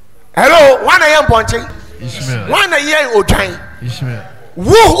hello hwan na yɛ mpɔnkye Ishmael. hwan na yɛ odwan Ishmael.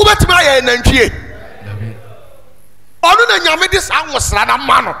 wo wobɛtumi ayɛ nantwie Dabi. ɔno na nyame de saa nwosra na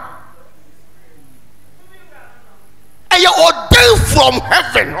ma no ɛyɛ ɔden from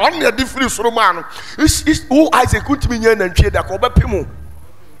heaven ɔno na yɛde firi soro maa no wo Isaac wontumi nyɛ nantwie da ka ɔbɛpem wo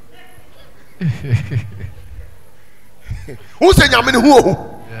wo sɛ nyame ne ho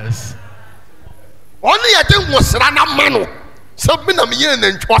ohu Yes. ɔno yɛde nwosra na ma no sɛ bi na meyɛ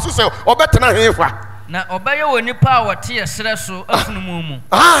nantwie ɔse sɛ ɔbɛtena hefa na ɔbɛyɛ onipa a wɔte ɛsrɛ so afunu mu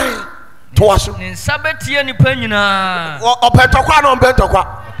ai toa so ne nsa bɛtie nipa nyinaa ɔpɛ ntɔkwa na ɔmpɛ ntɔkwa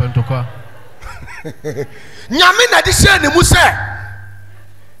Pentokwa. nyame na de hyɛ ne mu sɛ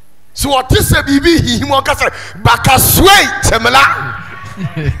wɔte sɛ biribi hihim ɔka sɛ bakasoei kyɛmela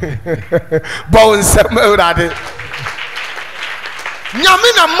bɔ wo nsɛm Awurade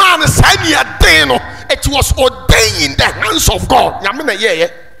nyame na maa no saa nneɛden no it was ordained in the hands of God nyame na yɛɛyɛ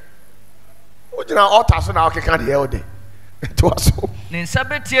wogyina ɔta so na ɔkeka deɛ wode toa so ne nsa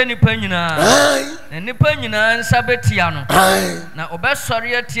bɛtie nipa nyinaa ai na nipa nyinaa nsa bɛtia no ai na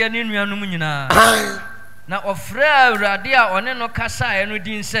ɔbɛsɔre atia ne nuanom nyinaa ai na ɔfrɛ Awurade a ɔne no kasaeɛ no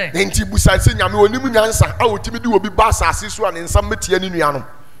din sɛ nti busa sɛ nyame onim nyansa a wotumi de obi ba asase so a ne nsam metia ne nuanom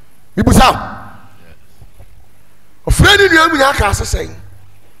bibusa ɔfrɛ ne nuanom nyinaa ka ase sɛn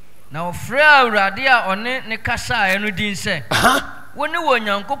na ɔfrɛ Awurade a ɔne ne kasaeɛ no din sɛ wo ne wɔ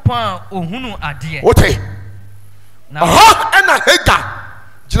Onyankopɔn a ɔhunu adeɛ wote na ɛhɔ ɛna Hagar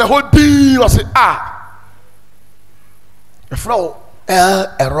gyina hɔ dii ɔse ɛfrɛ wo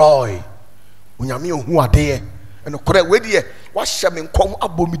Elroy onyame ohu adeɛ ɛno korɛ wediɛ wahyɛ me nkɔm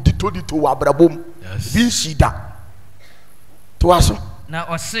abɔ me dito wɔ abrabom bi nsi da toa so na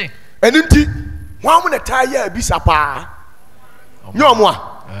ɔse ɛno nti wɔn mo na taa yɛ abisa paa nyɛ ɔmo a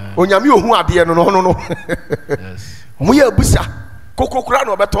onyame ohu adeɛ no ɔmo yɛ abisa koko kora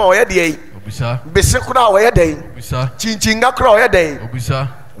na ɔbɛtɔn ɔyɛ deɛ yi bese kora ɔyɛ deɛ yi kyinkyinnga kora ɔyɛ deɛ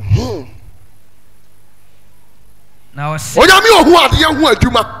yi na ɔse onyame ohu adeɛ ho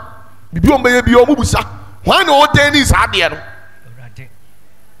adwuma bibi ɔmo bɛyɛ bi ɔmo busa wɔn na ɔdɛn ni saa adeɛ no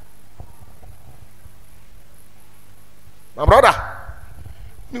my brother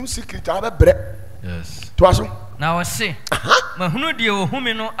new secret abɛbrɛ toa so na ɔse mahunu deɛ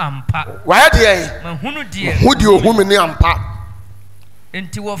ohumi no ampa wayɛ deɛ mahunu deɛ ho deɛ ohumi no ampa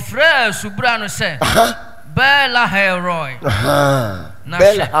enti wɔfrɛ subura no sɛ Bela Elroy na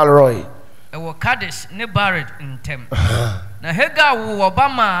Bela Elroy ɛwɔ Kadesh ne Bared ntam na Hagar wo ɔba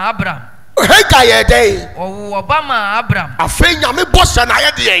ma Abraham Hagar yɛ dɛ ɔwo ɔba ma Abraham afei nyame bɔ hyɛ na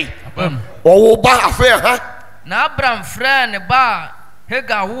ayɛ deɛ ɔwo ba afei na Abraham frɛ ne ba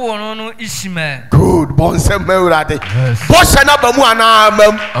Hagar wo no Ishmael good bɔnsɛm mawurade bɔ hyɛ na ba mu anaa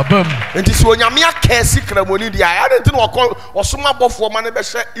mam nti sɛ onyame akɛ sikramoni deɛ ayɛ nti na ɔsoma abɔfoɔ ma ne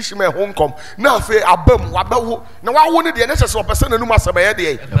bɛhyɛ Ishmael ho nkɔm na afei abam wabɛwo na wawo ne deɛ ne hyɛ sɛ ɔpɛ sɛ n'anum asɛm ɛyɛ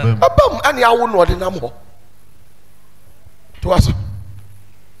deɛ abam ɛne awo na ɔde nam hɔ toa so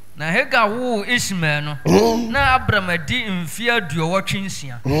na Hagar wo Ishmael no na Abraham adi mfeɛ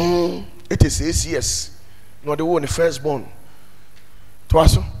 86 it is 6 years na ɔde wo ne first born toa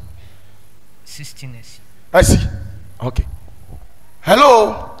so 16 years I see okay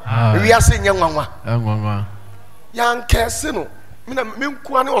hello we are saying nwanwa yan kese no me na me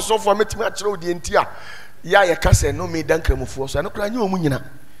nkuane osofo metimi a kyerɛ odi enti a ya ye kase no me dan kramufo so anokra nya omu nyina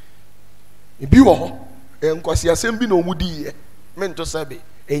ebi wo hɔ nkwasi asɛm bi na omu di ye me nto sebe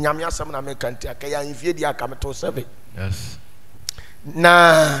enyame asɛm na me kanti aka ya mfie di aka me to sebe yes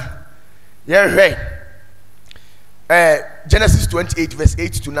na ye hwɛ Genesis 28 verse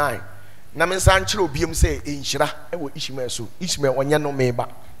 8 to 9 na me san kyerɛ obiem sɛ enhyira ɛwɔ Ishmael so Ishmael ɔnyɛ no meba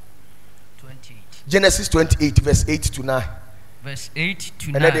 28 Genesis 28 verse 8 to 9 verse 8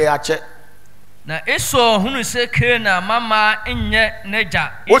 to 9 ɛnɛ de akyɛ na Esau hunu sɛ Kana mama nyɛ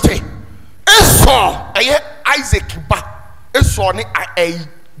n'agya wote Esau ɛyɛ Isaac ba Esau ne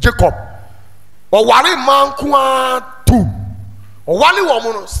Jacob ɔware manko a tu ɔwale wɔ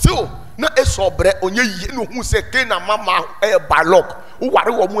mo no still na Esau brɛ onye yie no hu sɛ Kana mama ɛyɛ Balok woware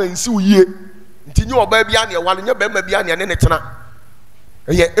wɔ mo ansi yie nti nye ɔbaa bi ane ɛwale nye bɛrima bi ane ne tena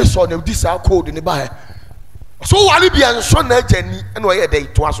ɛyɛ Esau na odi saa code ne ba so wale bi anso na agya ni ɛna ɔyɛ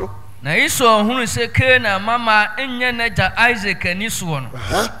dɛ toa so na Esau hunu sɛ Kana mama nyɛ n'agya Isaac ani soɔ no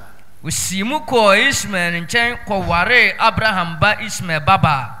osi mu kɔ Ishmael nkyɛn kɔware Abraham ba Ishmael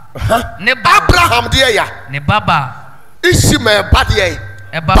baba ne ba Abraham deɛ ya ne baba Ishmael ba deɛ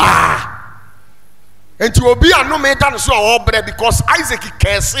ba enti obi anome da no so a ɔbrɛ because Isaac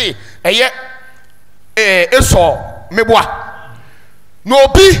kɛse ɛyɛ Esau meboa na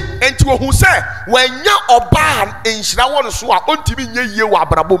obi enti ohu sɛ wanya ɔbaa nhyira wɔ no so a ɔntimi nyɛ yie wɔ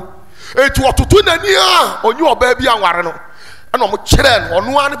abrabom enti ɔtoto n'ani a onye ɔbaa bi anware no ɛna ɔmo kyerɛ no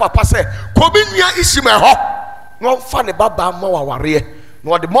ɔno ane papa sɛ kobi nya Ishmael hɔ na ɔmfa ne baba ma wawareɛ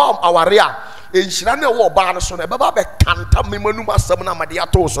na ɔde ma aware a enhyira na ɛwɔ ɔbaa no so no ɛbɛba bɛkanta memanum asɛm na amade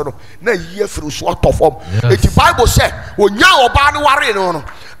atoo so no na yie firi so atɔ fam enti Bible sɛ onya ɔbaa no ware no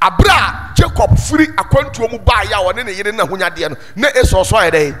abra Jacob firi akwantuo mu baa ya ɔne ne yere na honyadeɛ no na Esau so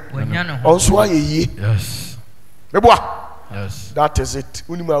ayɛ dɛ ɔnso ayɛ yie yes meboa yes that is it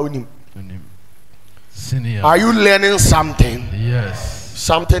unim a unim senior are you learning something yes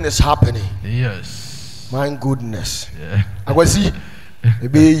something is happening yes my goodness yeah akwasi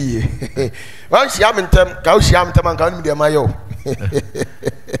ebe wan shia mentem ka o shia mentem an ka nim de mayo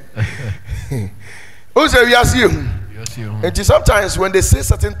o say we are see and sometimes when they say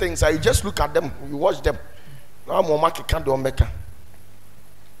certain things you just look at them you watch them now mo mark can do make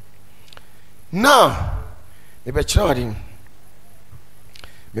now me be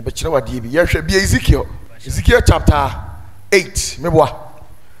kire wadi bi ye hwe bi Ezekiel chapter 8 me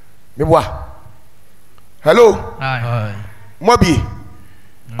boa hello hi mobi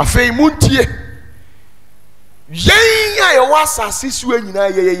afei muntie yɛn a yɛwɔ asase so nyinaa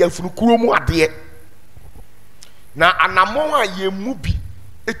yɛyɛ funukuro mu adeɛ na anamɔn a yɛmu bi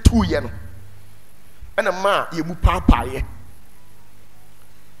etu yɛ no ɛna ma yɛmu paapaayɛ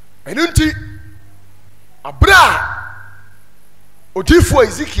ɛno nti abra odifo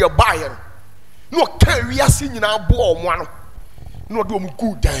Ezekiel baayɛ no na ɔka wiase nyinaa boɔ ɔmo ano no do mu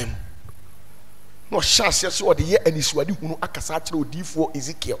dan no chance so o de ye anisuade hunu akasa kire odifo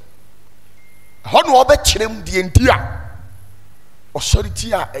Ezekiel ho no obe kirem de ntia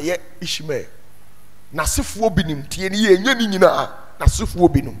authority a eye Ishmael na sefuo binim tie ne ye nya ni nyina na sefuo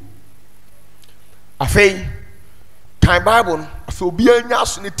binim afei kan Bible no afei obi anya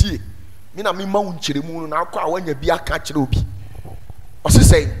aso ne tie me na me ma wo nkiremu no na akwa wanya bi aka kire obi o se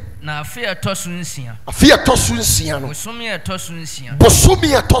sei na afei etosu nsia no bosomi etosu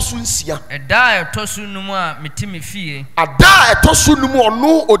nsia eda etosu numu a metimi fie ada etosu numu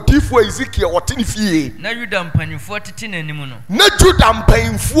ono odifo Ezekiel wotini fie na Juda mpanyimfo tete nanimu no na Juda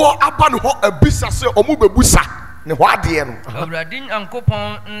mpanyimfo aba no ho abisa se omo bebusa ne ho ade no awurade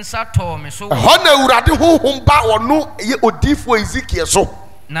ankopon nsa to me so ho na awurade honhom ba ono ye odifo Ezekiel so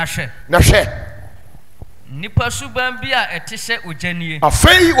na hwe nipa suban bi a etese ojanie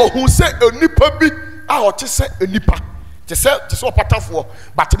afei ohun se onipa bi a otese enipa tese Opatafuor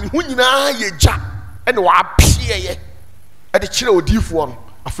but me hu nyina ye gya ene wa apie ye e de kire odifo no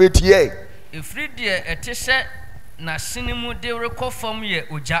afei tie efri de etese na sinimu de rekofam ye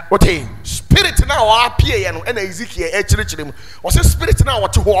oja okay spirit na wa apie ye no ene Ezekiel e kire mu o se spirit na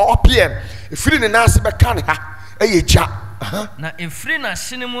wote ho apie efri ne na se be kan ha e ye gya na efri na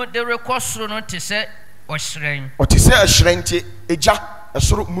sinimu de rekosoro no tese otise ashrenti eja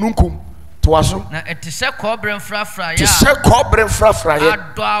esoro mununkum to aso na etise kobre mfrafra ya tise kobre mfrafra ya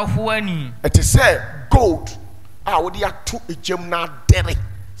ado ahoani etise gold a wodi ato ejam na dere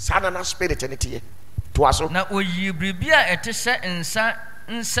sana na spirit enete to aso na oyi bribia etise nsa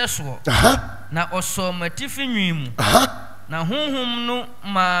nseso na oso matifi nwimu na honhom no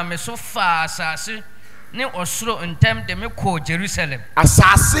ma meso fa asase ne osoro ntem de me ko Jerusalem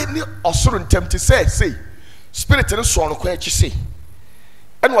asase ni osoro ntem te say spirit ne so no kwa chi say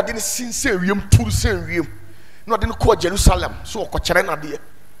ene wode ne sinse wiem turu sen wiem na wode ne ko Jerusalem so ko kere na de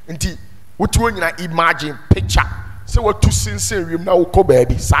nti wotu onyina imagine picture se watu sinse wiem na wo ko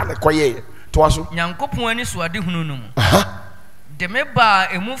baabi sa ne koye to aso Nyankopon ani so ade hunu no mu de me ba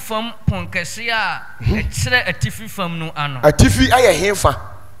emu fam ponkese a e kire atifi fam no ano atifi aye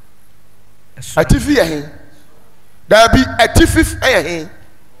henfa atifi ya hen da bi atifi aye hen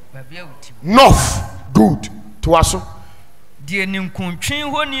north good to aso de ninkuntwen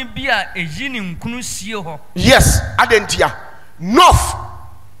honi bi a eyi ninkunu sie ho yes adentia north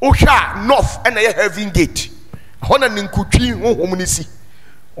ohwa north and a heaven gate hona ninkutwen honhom ni si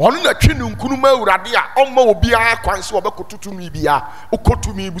ono na twe ninkunu ma awurade a omma obi a kwan se obekotutumi bia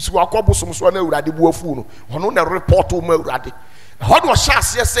okotumi busu akobosom so na awurade bu afu no ono na report o ma awurade hono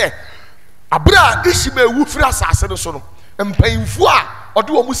hyase se abra Ishmael wu firi asase no so no mpanyimfo a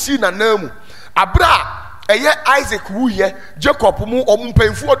ode wo mu si na namu abra eye Isaac wu ye Jacob mu omu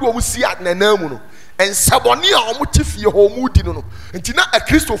mpanyimfo ode wo mu si na namu no ensaboni a omu tifie ho mu di no nti na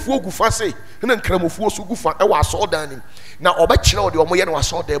akristofo ogufa se na nkramofo so gufa e wa asodan nim na obekire ode omu ye na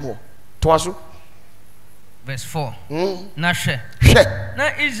asodan mu to aso verse 4 na hwe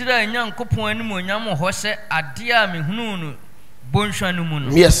na Israel Nyankopon anim onyam ho se ade a mehunu no bonhwa no mu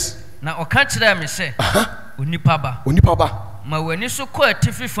no yes na oka kire me se onipa ba ma wani so ko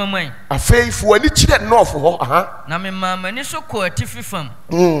atifi fam an afei fu wani kire north ho na me ma mani so ko atifi fam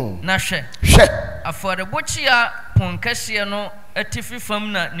na hwe afore bochia ponkase no atifi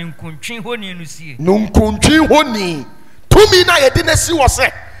fam na ninkuntwen honi no sie ninkuntwen honi tumi na yedi na si wo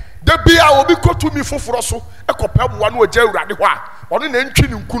se da bia obi ko tumi foforo so ekopam wa no ogya awurade ho a ono na ntwi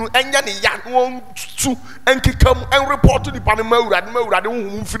ninkunu enya ne ya won tu enkikam en report ni pa ma awurade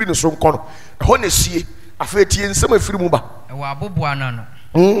honhom mfiri ne so nko no ho na sie afetie nsem afiri mu ba e wa aboboa na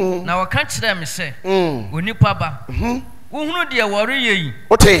no na waka kire me se onipa ba wohunu de wore yi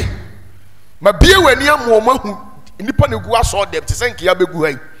ote ma bie wani amoma hu nipa ne gu aso dem te senke ya begu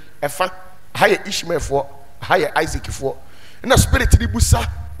hai efa haye Ishmael fo haye Isaac fo na spirit ni busa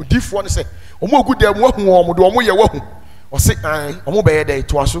odifo ne se omo ogu dem wahu omo de omo ye wahu o se an omo be ye dey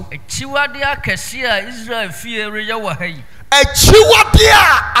to aso echiwade akese a Israel fie reye wa hai echiwade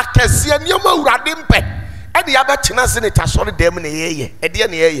a akese niam awurade mpe ede ya betena senator sori dem ne yeye ede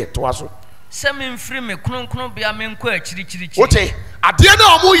ne yeye to aso se me mfiri me kronkron bia me nko akirikiri ote ade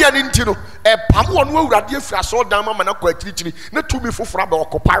na omo ye ne ntino e pam wono awurade afiri aso dan ma na ko akirikiri na tumi foforo ba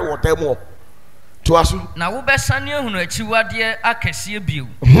occupy wo dem to aso na wo besane ahunu achiwade akese biu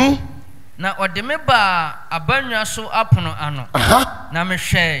na ode me ba abanwa so apono ano na me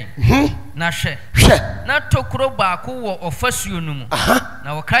hwe na hwe na tokro ba ko wo ofasuo no mu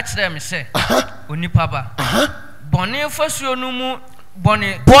na wo ka kire me se onipa ba bone ofasuo no mu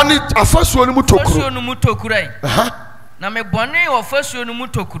bone afasuo no mu tokro ofasuo no mu tokurai na me bɔne wɔ fasuo no mu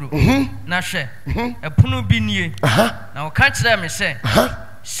tokuro na hwɛ ɛpono bi nie na wɔka kyerɛ me sɛ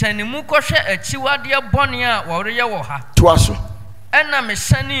sɛne mu kɔhwɛ akyiwadeɛ bɔne a wɔreyɛ wɔ ha toa so ɛna me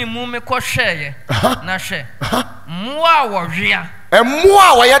sɛne mu me kɔhwɛeɛ na hwɛ mmoa a wɔwea mmoa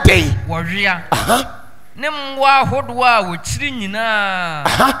a wɔyɛ dɛn wɔwea ne mmoa ahodoɔ a wɔkyiri nyinaa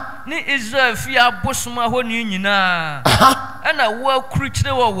ne Israel fie abosom ahoni nyinaa ɛna wɔakuru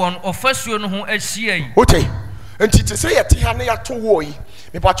kyerɛ wɔ wɔn ɔfasuo no ho ahyia yi wote nti te sɛ yɛte ha ne yɛato wɔ yi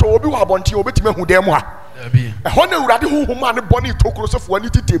mepakyɛ obi wɔ abɔnten obɛtumi ahu dɛn mu ha ɛhɔ na awurade honhom a ne bɔne tokuro sɛfoɔ ne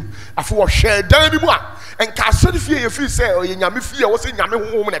titam afei wɔhwɛ dan bi mu a ɛnka asɔre fie yɛfiri sɛ ɔyɛ nyame fie a wɔ sɛ nyame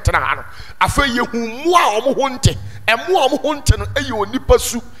honhom ne tena ha no afei yɛhu mmoa a ɔmo ho nte ɛmmoa a ɔmo ho nte no ɛyɛ onipa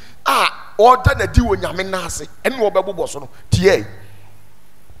su a ɔda na di wɔ nyame n'ase ɛne ɔbɛbobɔ so no tie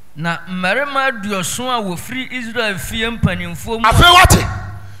na mmarima 70 a wɔfiri Israel fie mpanimfoɔ mu afei wate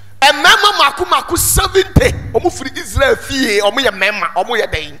mmarima mako 70 ɔmo firi Israel fie ɔmo yɛ mmarima ɔmo yɛ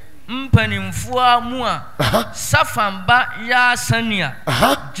dɛn mpanimfoɔ mu a Safan ba Yaasania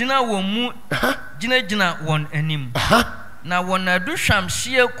gyina wɔn mu gyinagyina wɔn anim na wɔn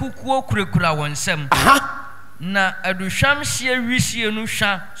aduhwamhyeɛ kukuo kurakura wɔn nsam na aduhwamhyeɛ wisie no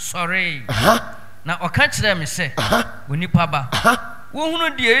hwa sɔree na ɔka kyerɛ me sɛ onipa ba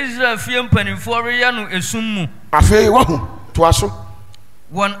wohunu deɛ Israel fie mpanimfoɔ reyɛ no esum mu afei wahu toa so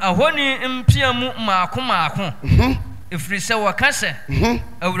wɔn ahoni mpia mu maako ɛfiri sɛ wɔka sɛ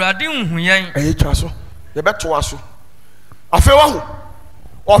awurade nhu yɛn ɛyɛ twa so yɛbɛtoa so afei wahu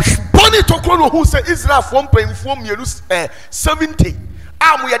ɔbɔne tokuro no hu sɛ Israelfoɔ mpanyimfoɔ mmienu 70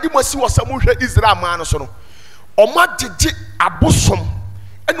 a mo yɛde mo asi wɔ sɛ mohwɛ Israel maa no so no ɔmo agyegye abosom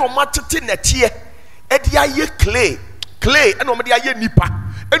ɛna ɔmo atete nɛteɛ ɛde ayɛ clay ɛna ɔmo de ayɛ nipa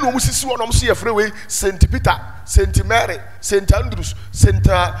ɛna ɔmo sisi wɔ na ɔmo so yɛ frɛ wei St. Peter St. Mary St. Andrews St.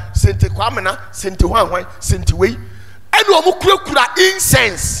 Kwamena St. Hwanhwan St. wei ɛna ɔmo kurakura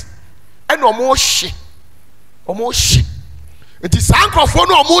incense ɛna ɔmo hye nti saa nkurɔfoɔ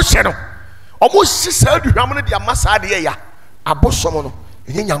no ɔmo hye no ɔmo hye saa aduhwam no de ama saa adeɛ ya abosom no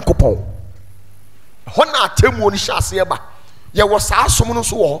ɛnyɛ Nyankopɔn hɔ na atemmuo no hyɛ aseɛ ba yɛwɔ saa som no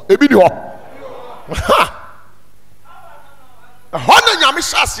nso wɔ hɔ ebi ni hɔ hɔ na nyame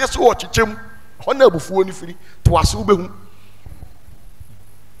hyɛ aseɛ so wɔ kyekyɛm hɔ na abufuo no firi to ase wobɛhu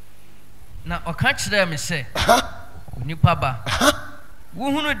na ɔka kyerɛ me sɛ onipa ba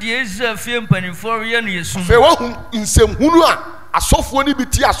wohunu deɛ Israel fie mpanimfoɔ reyɛ no yɛsum afei wahu nsɛmhunu a asɔfoɔ no bi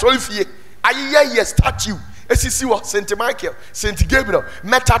te asɔre fie ayeyɛ statue esisi wɔ St. Michael St. Gabriel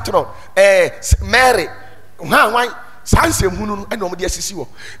Metatron Mary hwan saa nsɛmhunu no ɛna ɔmo de asisi wɔ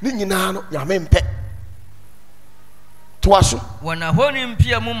ne nyinaa no nyame mpɛ toa so wɔn ahoni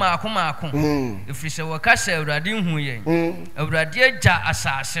mpia mu maako ɛfiri sɛ wɔka sɛ awurade nhu yɛn awurade agya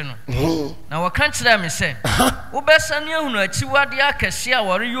asase no na wɔka kyerɛ me sɛ wobɛsane ahunu akyiwadeɛ akɛseɛ a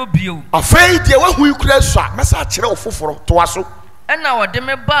wɔreyɛ bio afei deɛ wahu yi kura so a mɛsa akyerɛ wo foforɔ toa so ɛna wɔde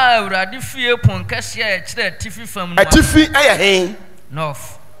me baa awurade fie pon kɛseɛ a yɛkyerɛ atifi fam no atifi ɛyɛ hen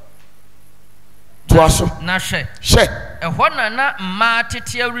north toa so na hwɛ ɛhɔ na mmaa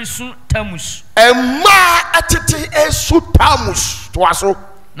tete resu Tamus mmaa atete esu Tamus toa so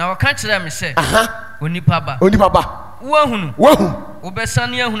na wɔka kyerɛ me sɛ onipa ba woahunu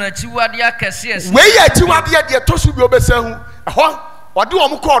wobɛsane ahunu akyiwadeɛ akɛseɛ wei yɛ akyiwadeɛ deɛ ɛtɔ so bi wobɛsa hu ɛhɔ wɔde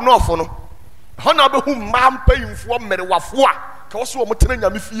wɔn kɔɔ nɔɔfo no ɛhɔ na wobɛhu mmaa mpanyimfoɔ mmerewafoɔ a ka wɔ so wɔn tena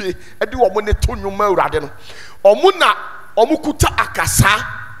nyame fie ɛde wɔn ne to nnwom awurade no ɔmo na ɔmo kuta akasa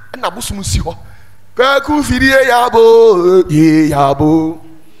ɛna abosom si hɔ kaku firie yabo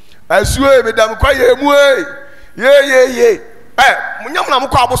asue medam kwa ye mu ye munyam na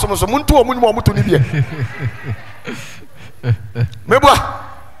mukɔ abosom so muntu o munyum o muto ni bie meboa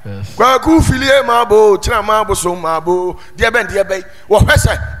kaku firie mabo kyina ma abosom mabo de bɛn wo hwɛ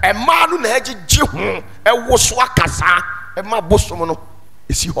ɛma no na agye ho ɛwo so akasa ɛma abosom no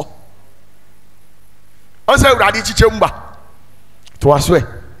esi hɔ ɔsɛ awurade kyikyɛ mba to aso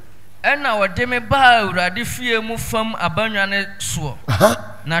ɛna wɔde me baa awurade fie mu fam abannwa ne soɔ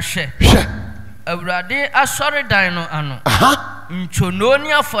na hwɛ awurade asɔredan no ano ntwonoo ne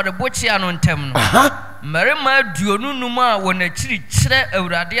afɔrebɔkyia no ntam no mmarima 25 a wɔn akyiri kyerɛ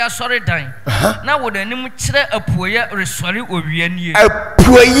awurade asɔredan na wɔn anim kyerɛ apuoyɛ resɔre owia nie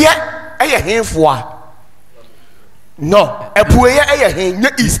apuoyɛ ɛyɛ henfoa no apuoyɛ ɛyɛ hen nye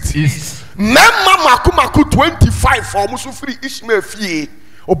east mmarima mako 25 a wɔn so firi Ishmael fie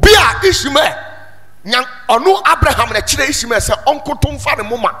obi a Ishmael ɔno Abraham na kyerɛ Ishmael sɛ ɔnkoto mfa ne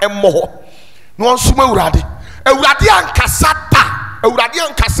moma ɛmmɔ hɔ na ɔnsoma awurade ankasa ta awurade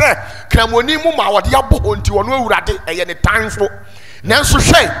ankasa kramoni mu ma wɔde abɔ hɔ nti ɔno awurade ɛyɛ ne tanfo nanso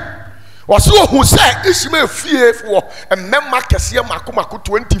hwɛ was so who said Ishmael fear for a member Cassia Makumako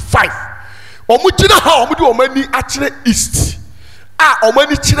 25. Omutina how mudu omani actually east.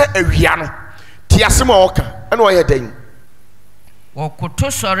 Omani chile Ariano. Tiasima Oka, and why a day. Wakoto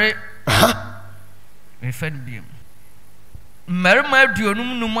sorry. Me fed beam. Marima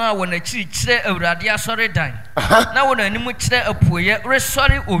duonum numa when a chile a radia sorry dine. Now when a nimu chile a poye, re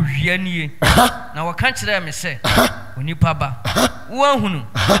sorry o vieni. Now I can't tell me say, when you papa, one who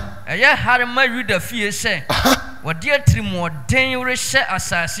a year had my reader fear say, what dear three more dangerous set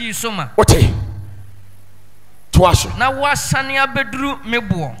assassin summer. What Now was sunny a bedroom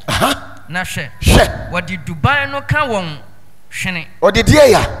mebo. Nashe, what did Dubai no kawon shene? Or the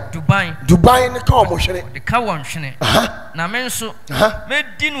dear Dubai in the car motion, the kawon shene. Na menso, made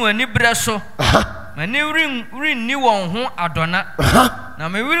din when ni brasso. My new ring new one who adona. Na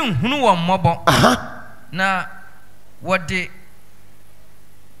me ring who one mobo. Na what the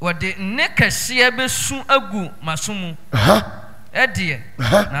neck see a soon agu masumu. Eddie,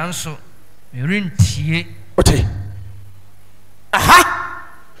 Nanso, me ring tea. Okay. Aha!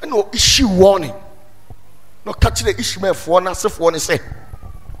 No issue warning. No catch the Ishmael for na se for ne say.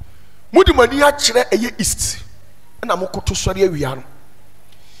 Mudi mani a kire eye east. Na mokoto sori awia no.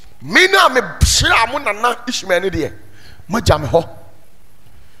 Me na me hira mo nana Ishmael ne de. Maja me ho.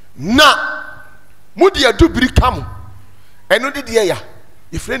 Na mudi adubiri kam. Eno de de ya.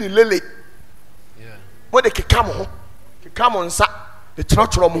 Ye friend lele. Yeah. Mo de keka mo ho. Keka mo nsa. De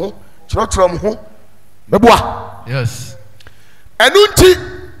trotro mo ho. Trotro mo ho. Meboa. Yes. Enunti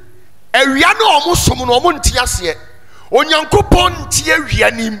ewia no omusom no omunti ase. Onyankopon nti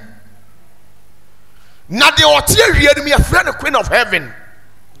ewia nim. Na de oti ewia nim ya friend the Queen of Heaven.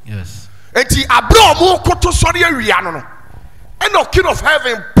 Yes. Enti abra omo koto sori ewia no no. Eno King of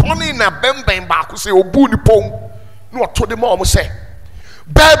Heaven poni na bemben ba ko se obu ni pon. No to de ma omo se.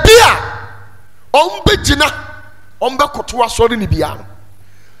 Baby a ombegina ombe koto asori ni bia no.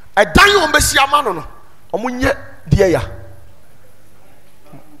 Edan ombesi ama no no. Omunye die ya.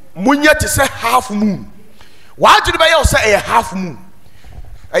 Munye te say half moon. Why do you say a half moon?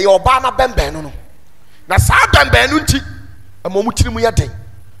 A Obama bemben no. Na sa bemben no nti amomutiri mu ye den.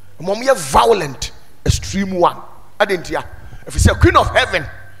 Amom ye violent, extreme one. Adentia. If you say Queen of Heaven,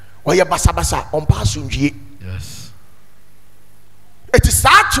 or ye basa basa on pasunjie. Yes. It is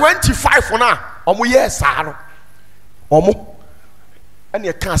 25 for now. Omo ye sa no. Omo and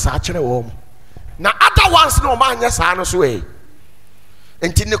ye can sa kire wo. Na other ones no man yes ano so eh.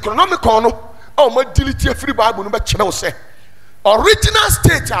 Enti ne economical no o ma delete free Bible no be kire wo say. Original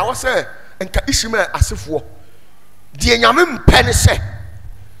state I was say enka Ishmael asefo. Die nyame mpe ne say.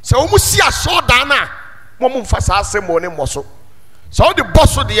 Se o mu si aso da na mo mu mfa sa asem mo ne mo so. So the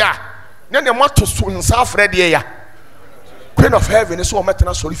boss so dia ne ne mo to so nsa afre de ya. Queen of Heaven so o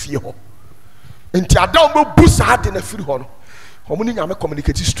metena sori fie ho. Enti adam mo bu sa de na free ho no. O mu ni nyame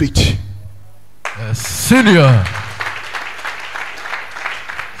communicate straight. Yes. Senior.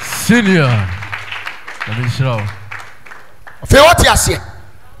 Let me show. Fe what you say?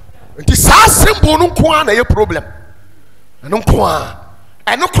 Nti sa symbol no kwa na ye problem. No kwa.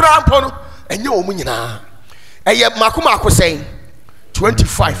 Eno kura mpo no enye omu nyina. Eye makoma akosɛn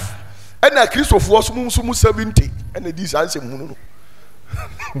 25. Ena Christopher so mu 70. Ena dis ansem mu no.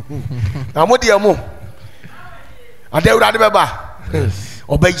 Na mo de mo. Ade urade beba. Yes.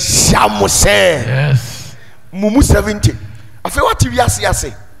 Obey shamo say. Yes. Mumu 70. Afi what you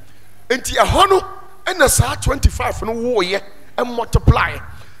say? Enti ehɔ no ena saa 25 no wo ye and multiply.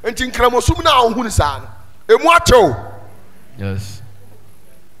 Enti nkramosum na ohunu saa no. Emu atew. Yes.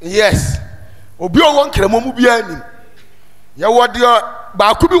 Yes. Obi o won nkramomu bia anim. Ye wo de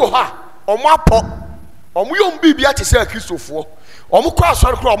ba ku bi wo ha. Omo apɔ. Omo yom bibia te sɛ Kristofo. Omo kɔ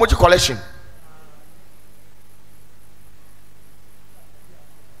asɔre kɔ omo gi collection.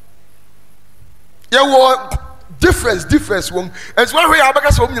 Ye wo difference wom. As one way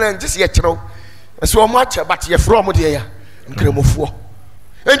abaka so nyina nti se ye kyerɛw. Eso omo akyɛ but ye fro omo de ya nkramofo.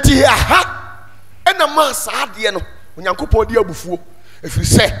 Enti aha ena ma saa de no Onyankopɔn de abufuo. Efiri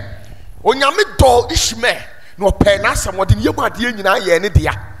sɛ Onyame dɔ Ishmael na ɔpɛ na asɛm ɔde ne yemu ade nyina yɛ ne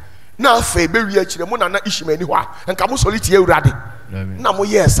dea. Na afɛ be wi akyire mo na Ishmael ni hɔ a nka mo sɔre tie Awurade. Na mo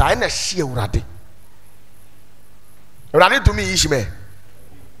yɛ saa na hye Awurade. Awurade to me Ishmael.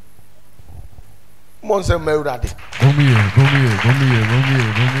 Mo nsɛ ma Awurade. Go me.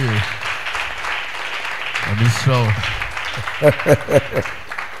 Let me show.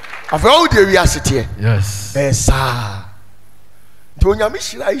 Afɛ o de wi asetie. Yes. Saa. Do Onyame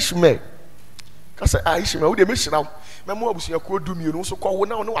hyira Ishmael. Kasa Ishmael wo de me hyira. Me mo abusua ko du mienu so kɔ wo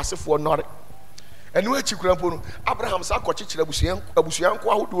na wo ne wasefo nɔre. And we chikura Abraham sa kochichira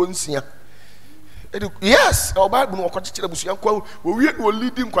abusuyanko ahodo nsia. Yes, our Bible no kochichira abusuyanko we no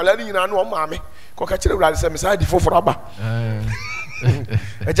leading kwala ni nyina no maame ko ka kire wurade se me sa di foforo aba.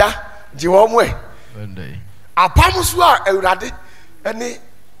 Eja ji wo mo e. Apam so a ewurade ene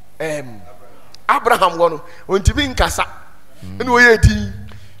Abraham wono ontimi nkasa ene oye di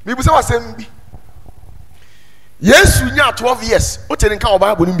me bu se wasem bi Yesu nya 12 years o tere nka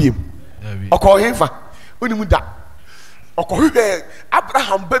Bible no biem okọ hefa onimu da okọ hwe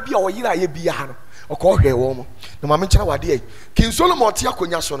Abraham ba bi a oyira ye bi ya no okọ hwe wo mo na ma me nkyere wade ai kin Solomon te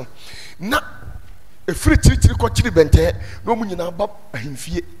akonya so no na efiri tiritiri ko kiri bente no mu nyina ba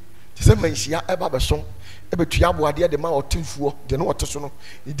ahemfie te se manhia eba beso ebetua aboade de ma otemfuo de no oteso no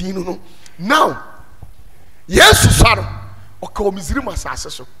edin no now Yesu saro okọ Misrim asase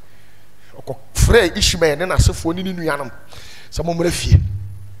so okọ frɛ Ishmael ne nasefo ni nuyanam sa mo mra fie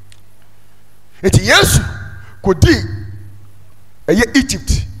eti Yesu kodi eye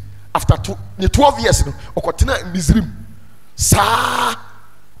Egypt after 12 years no okotena Misrim sa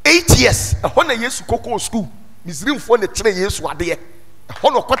 8 years ehɔ na Yesu koko school Misrim fo ne kyerɛ Yesu ade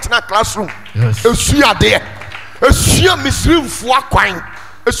ehɔ na okotena classroom esua ade esua Misrim fo akwan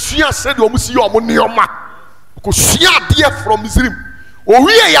esua sɛ de omusi ye omo neoma okosua ade from Misrim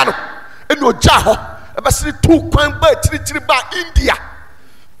owie ya no eno ogya hɔ ebesiri tu kwan ba tiritiri ba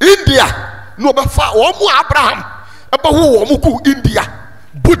India no befa omo Abraham eba wo omo ku India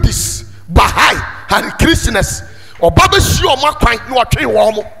Buddhist Baha'i and Christians oba be si omo akwan no otwe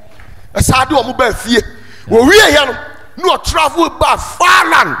wo omo esa de omo ba fie wo wie ya no travel ba far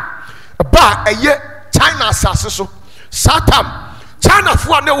land ba eye China asase so Satam China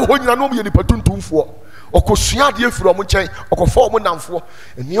fo na wo nyina no ye nipa tuntumfo okosua de afiri omo nkyɛn okofo omo namfo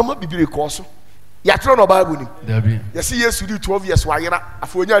enioma bibire kɔ so ya tro no Bible nim dabi yesi Yesu di 12 years wa yera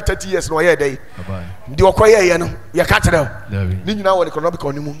afonya 30 years no ye dey baba ndi okoye ye no ye ka tere dabi ni nyina wo economic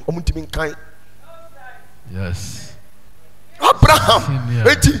onimu omo ntimi nkan yes Abraham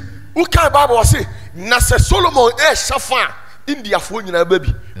eti ukan Bible wo say na se Solomon shafa India fo nyina ba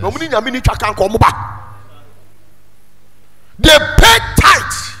bi na omo ni nyame ni twaka nko omo ba they pay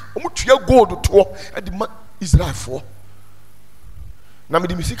tithe omo tua gold to e di ma Israel fo na me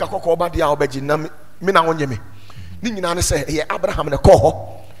di misika kokko ba dia obaji na me na wonye me ni nyina ne say ye Abraham ne ko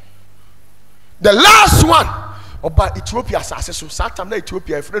ho the last one oba Ethiopia asase so satam na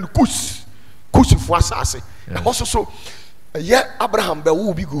Ethiopia e friend Kush fo asase e ho so ye Abraham be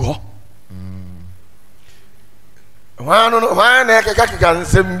wo bi gu ho wa na keka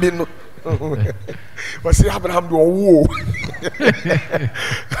nsem bi no wasi Abraham do wo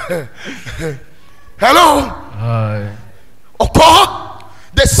hello hi okay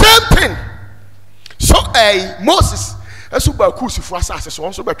the same thing so Moses esu ba Kusifo asase so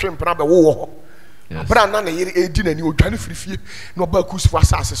onso betwe mpra be wo ho bra na na yiri edi nani odwane firifie na ba Kusifo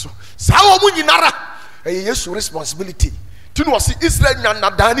asase so sa wo mu nyinara Yesu responsibility tinu wasi Israel nya na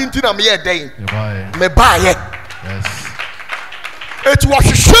dani ntina me ye den me ba ye yes et wa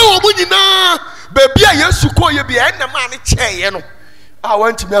hwehwe wo mu nyina baby a Yesu ko ye bia na ma ne kyeye no a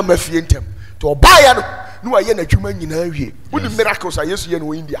wanti me amafie ntem to obaaya no no aye na dwuma nyina wie woni miracles a Yesu ye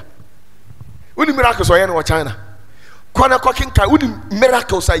no India woni miracles o ye no China kona kokinka woni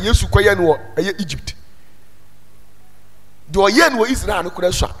miracles a Yesu ko ye no aye Egypt do ye no Israel no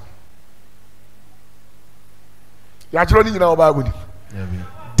kura so ya jiro ni nyina obaaya ni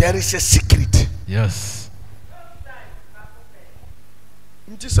there is a secret yes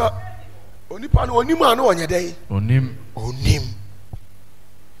ntisa onipa no onima no onye dey onim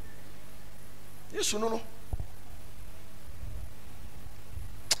Yesu no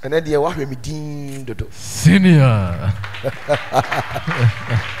ene de wa hwe mi din dodo senior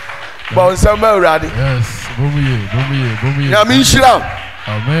bon sama urade yes bomuye ya mi nshira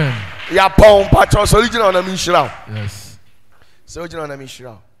amen ya pon patros original na mi nshira yes so original na mi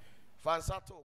nshira fansato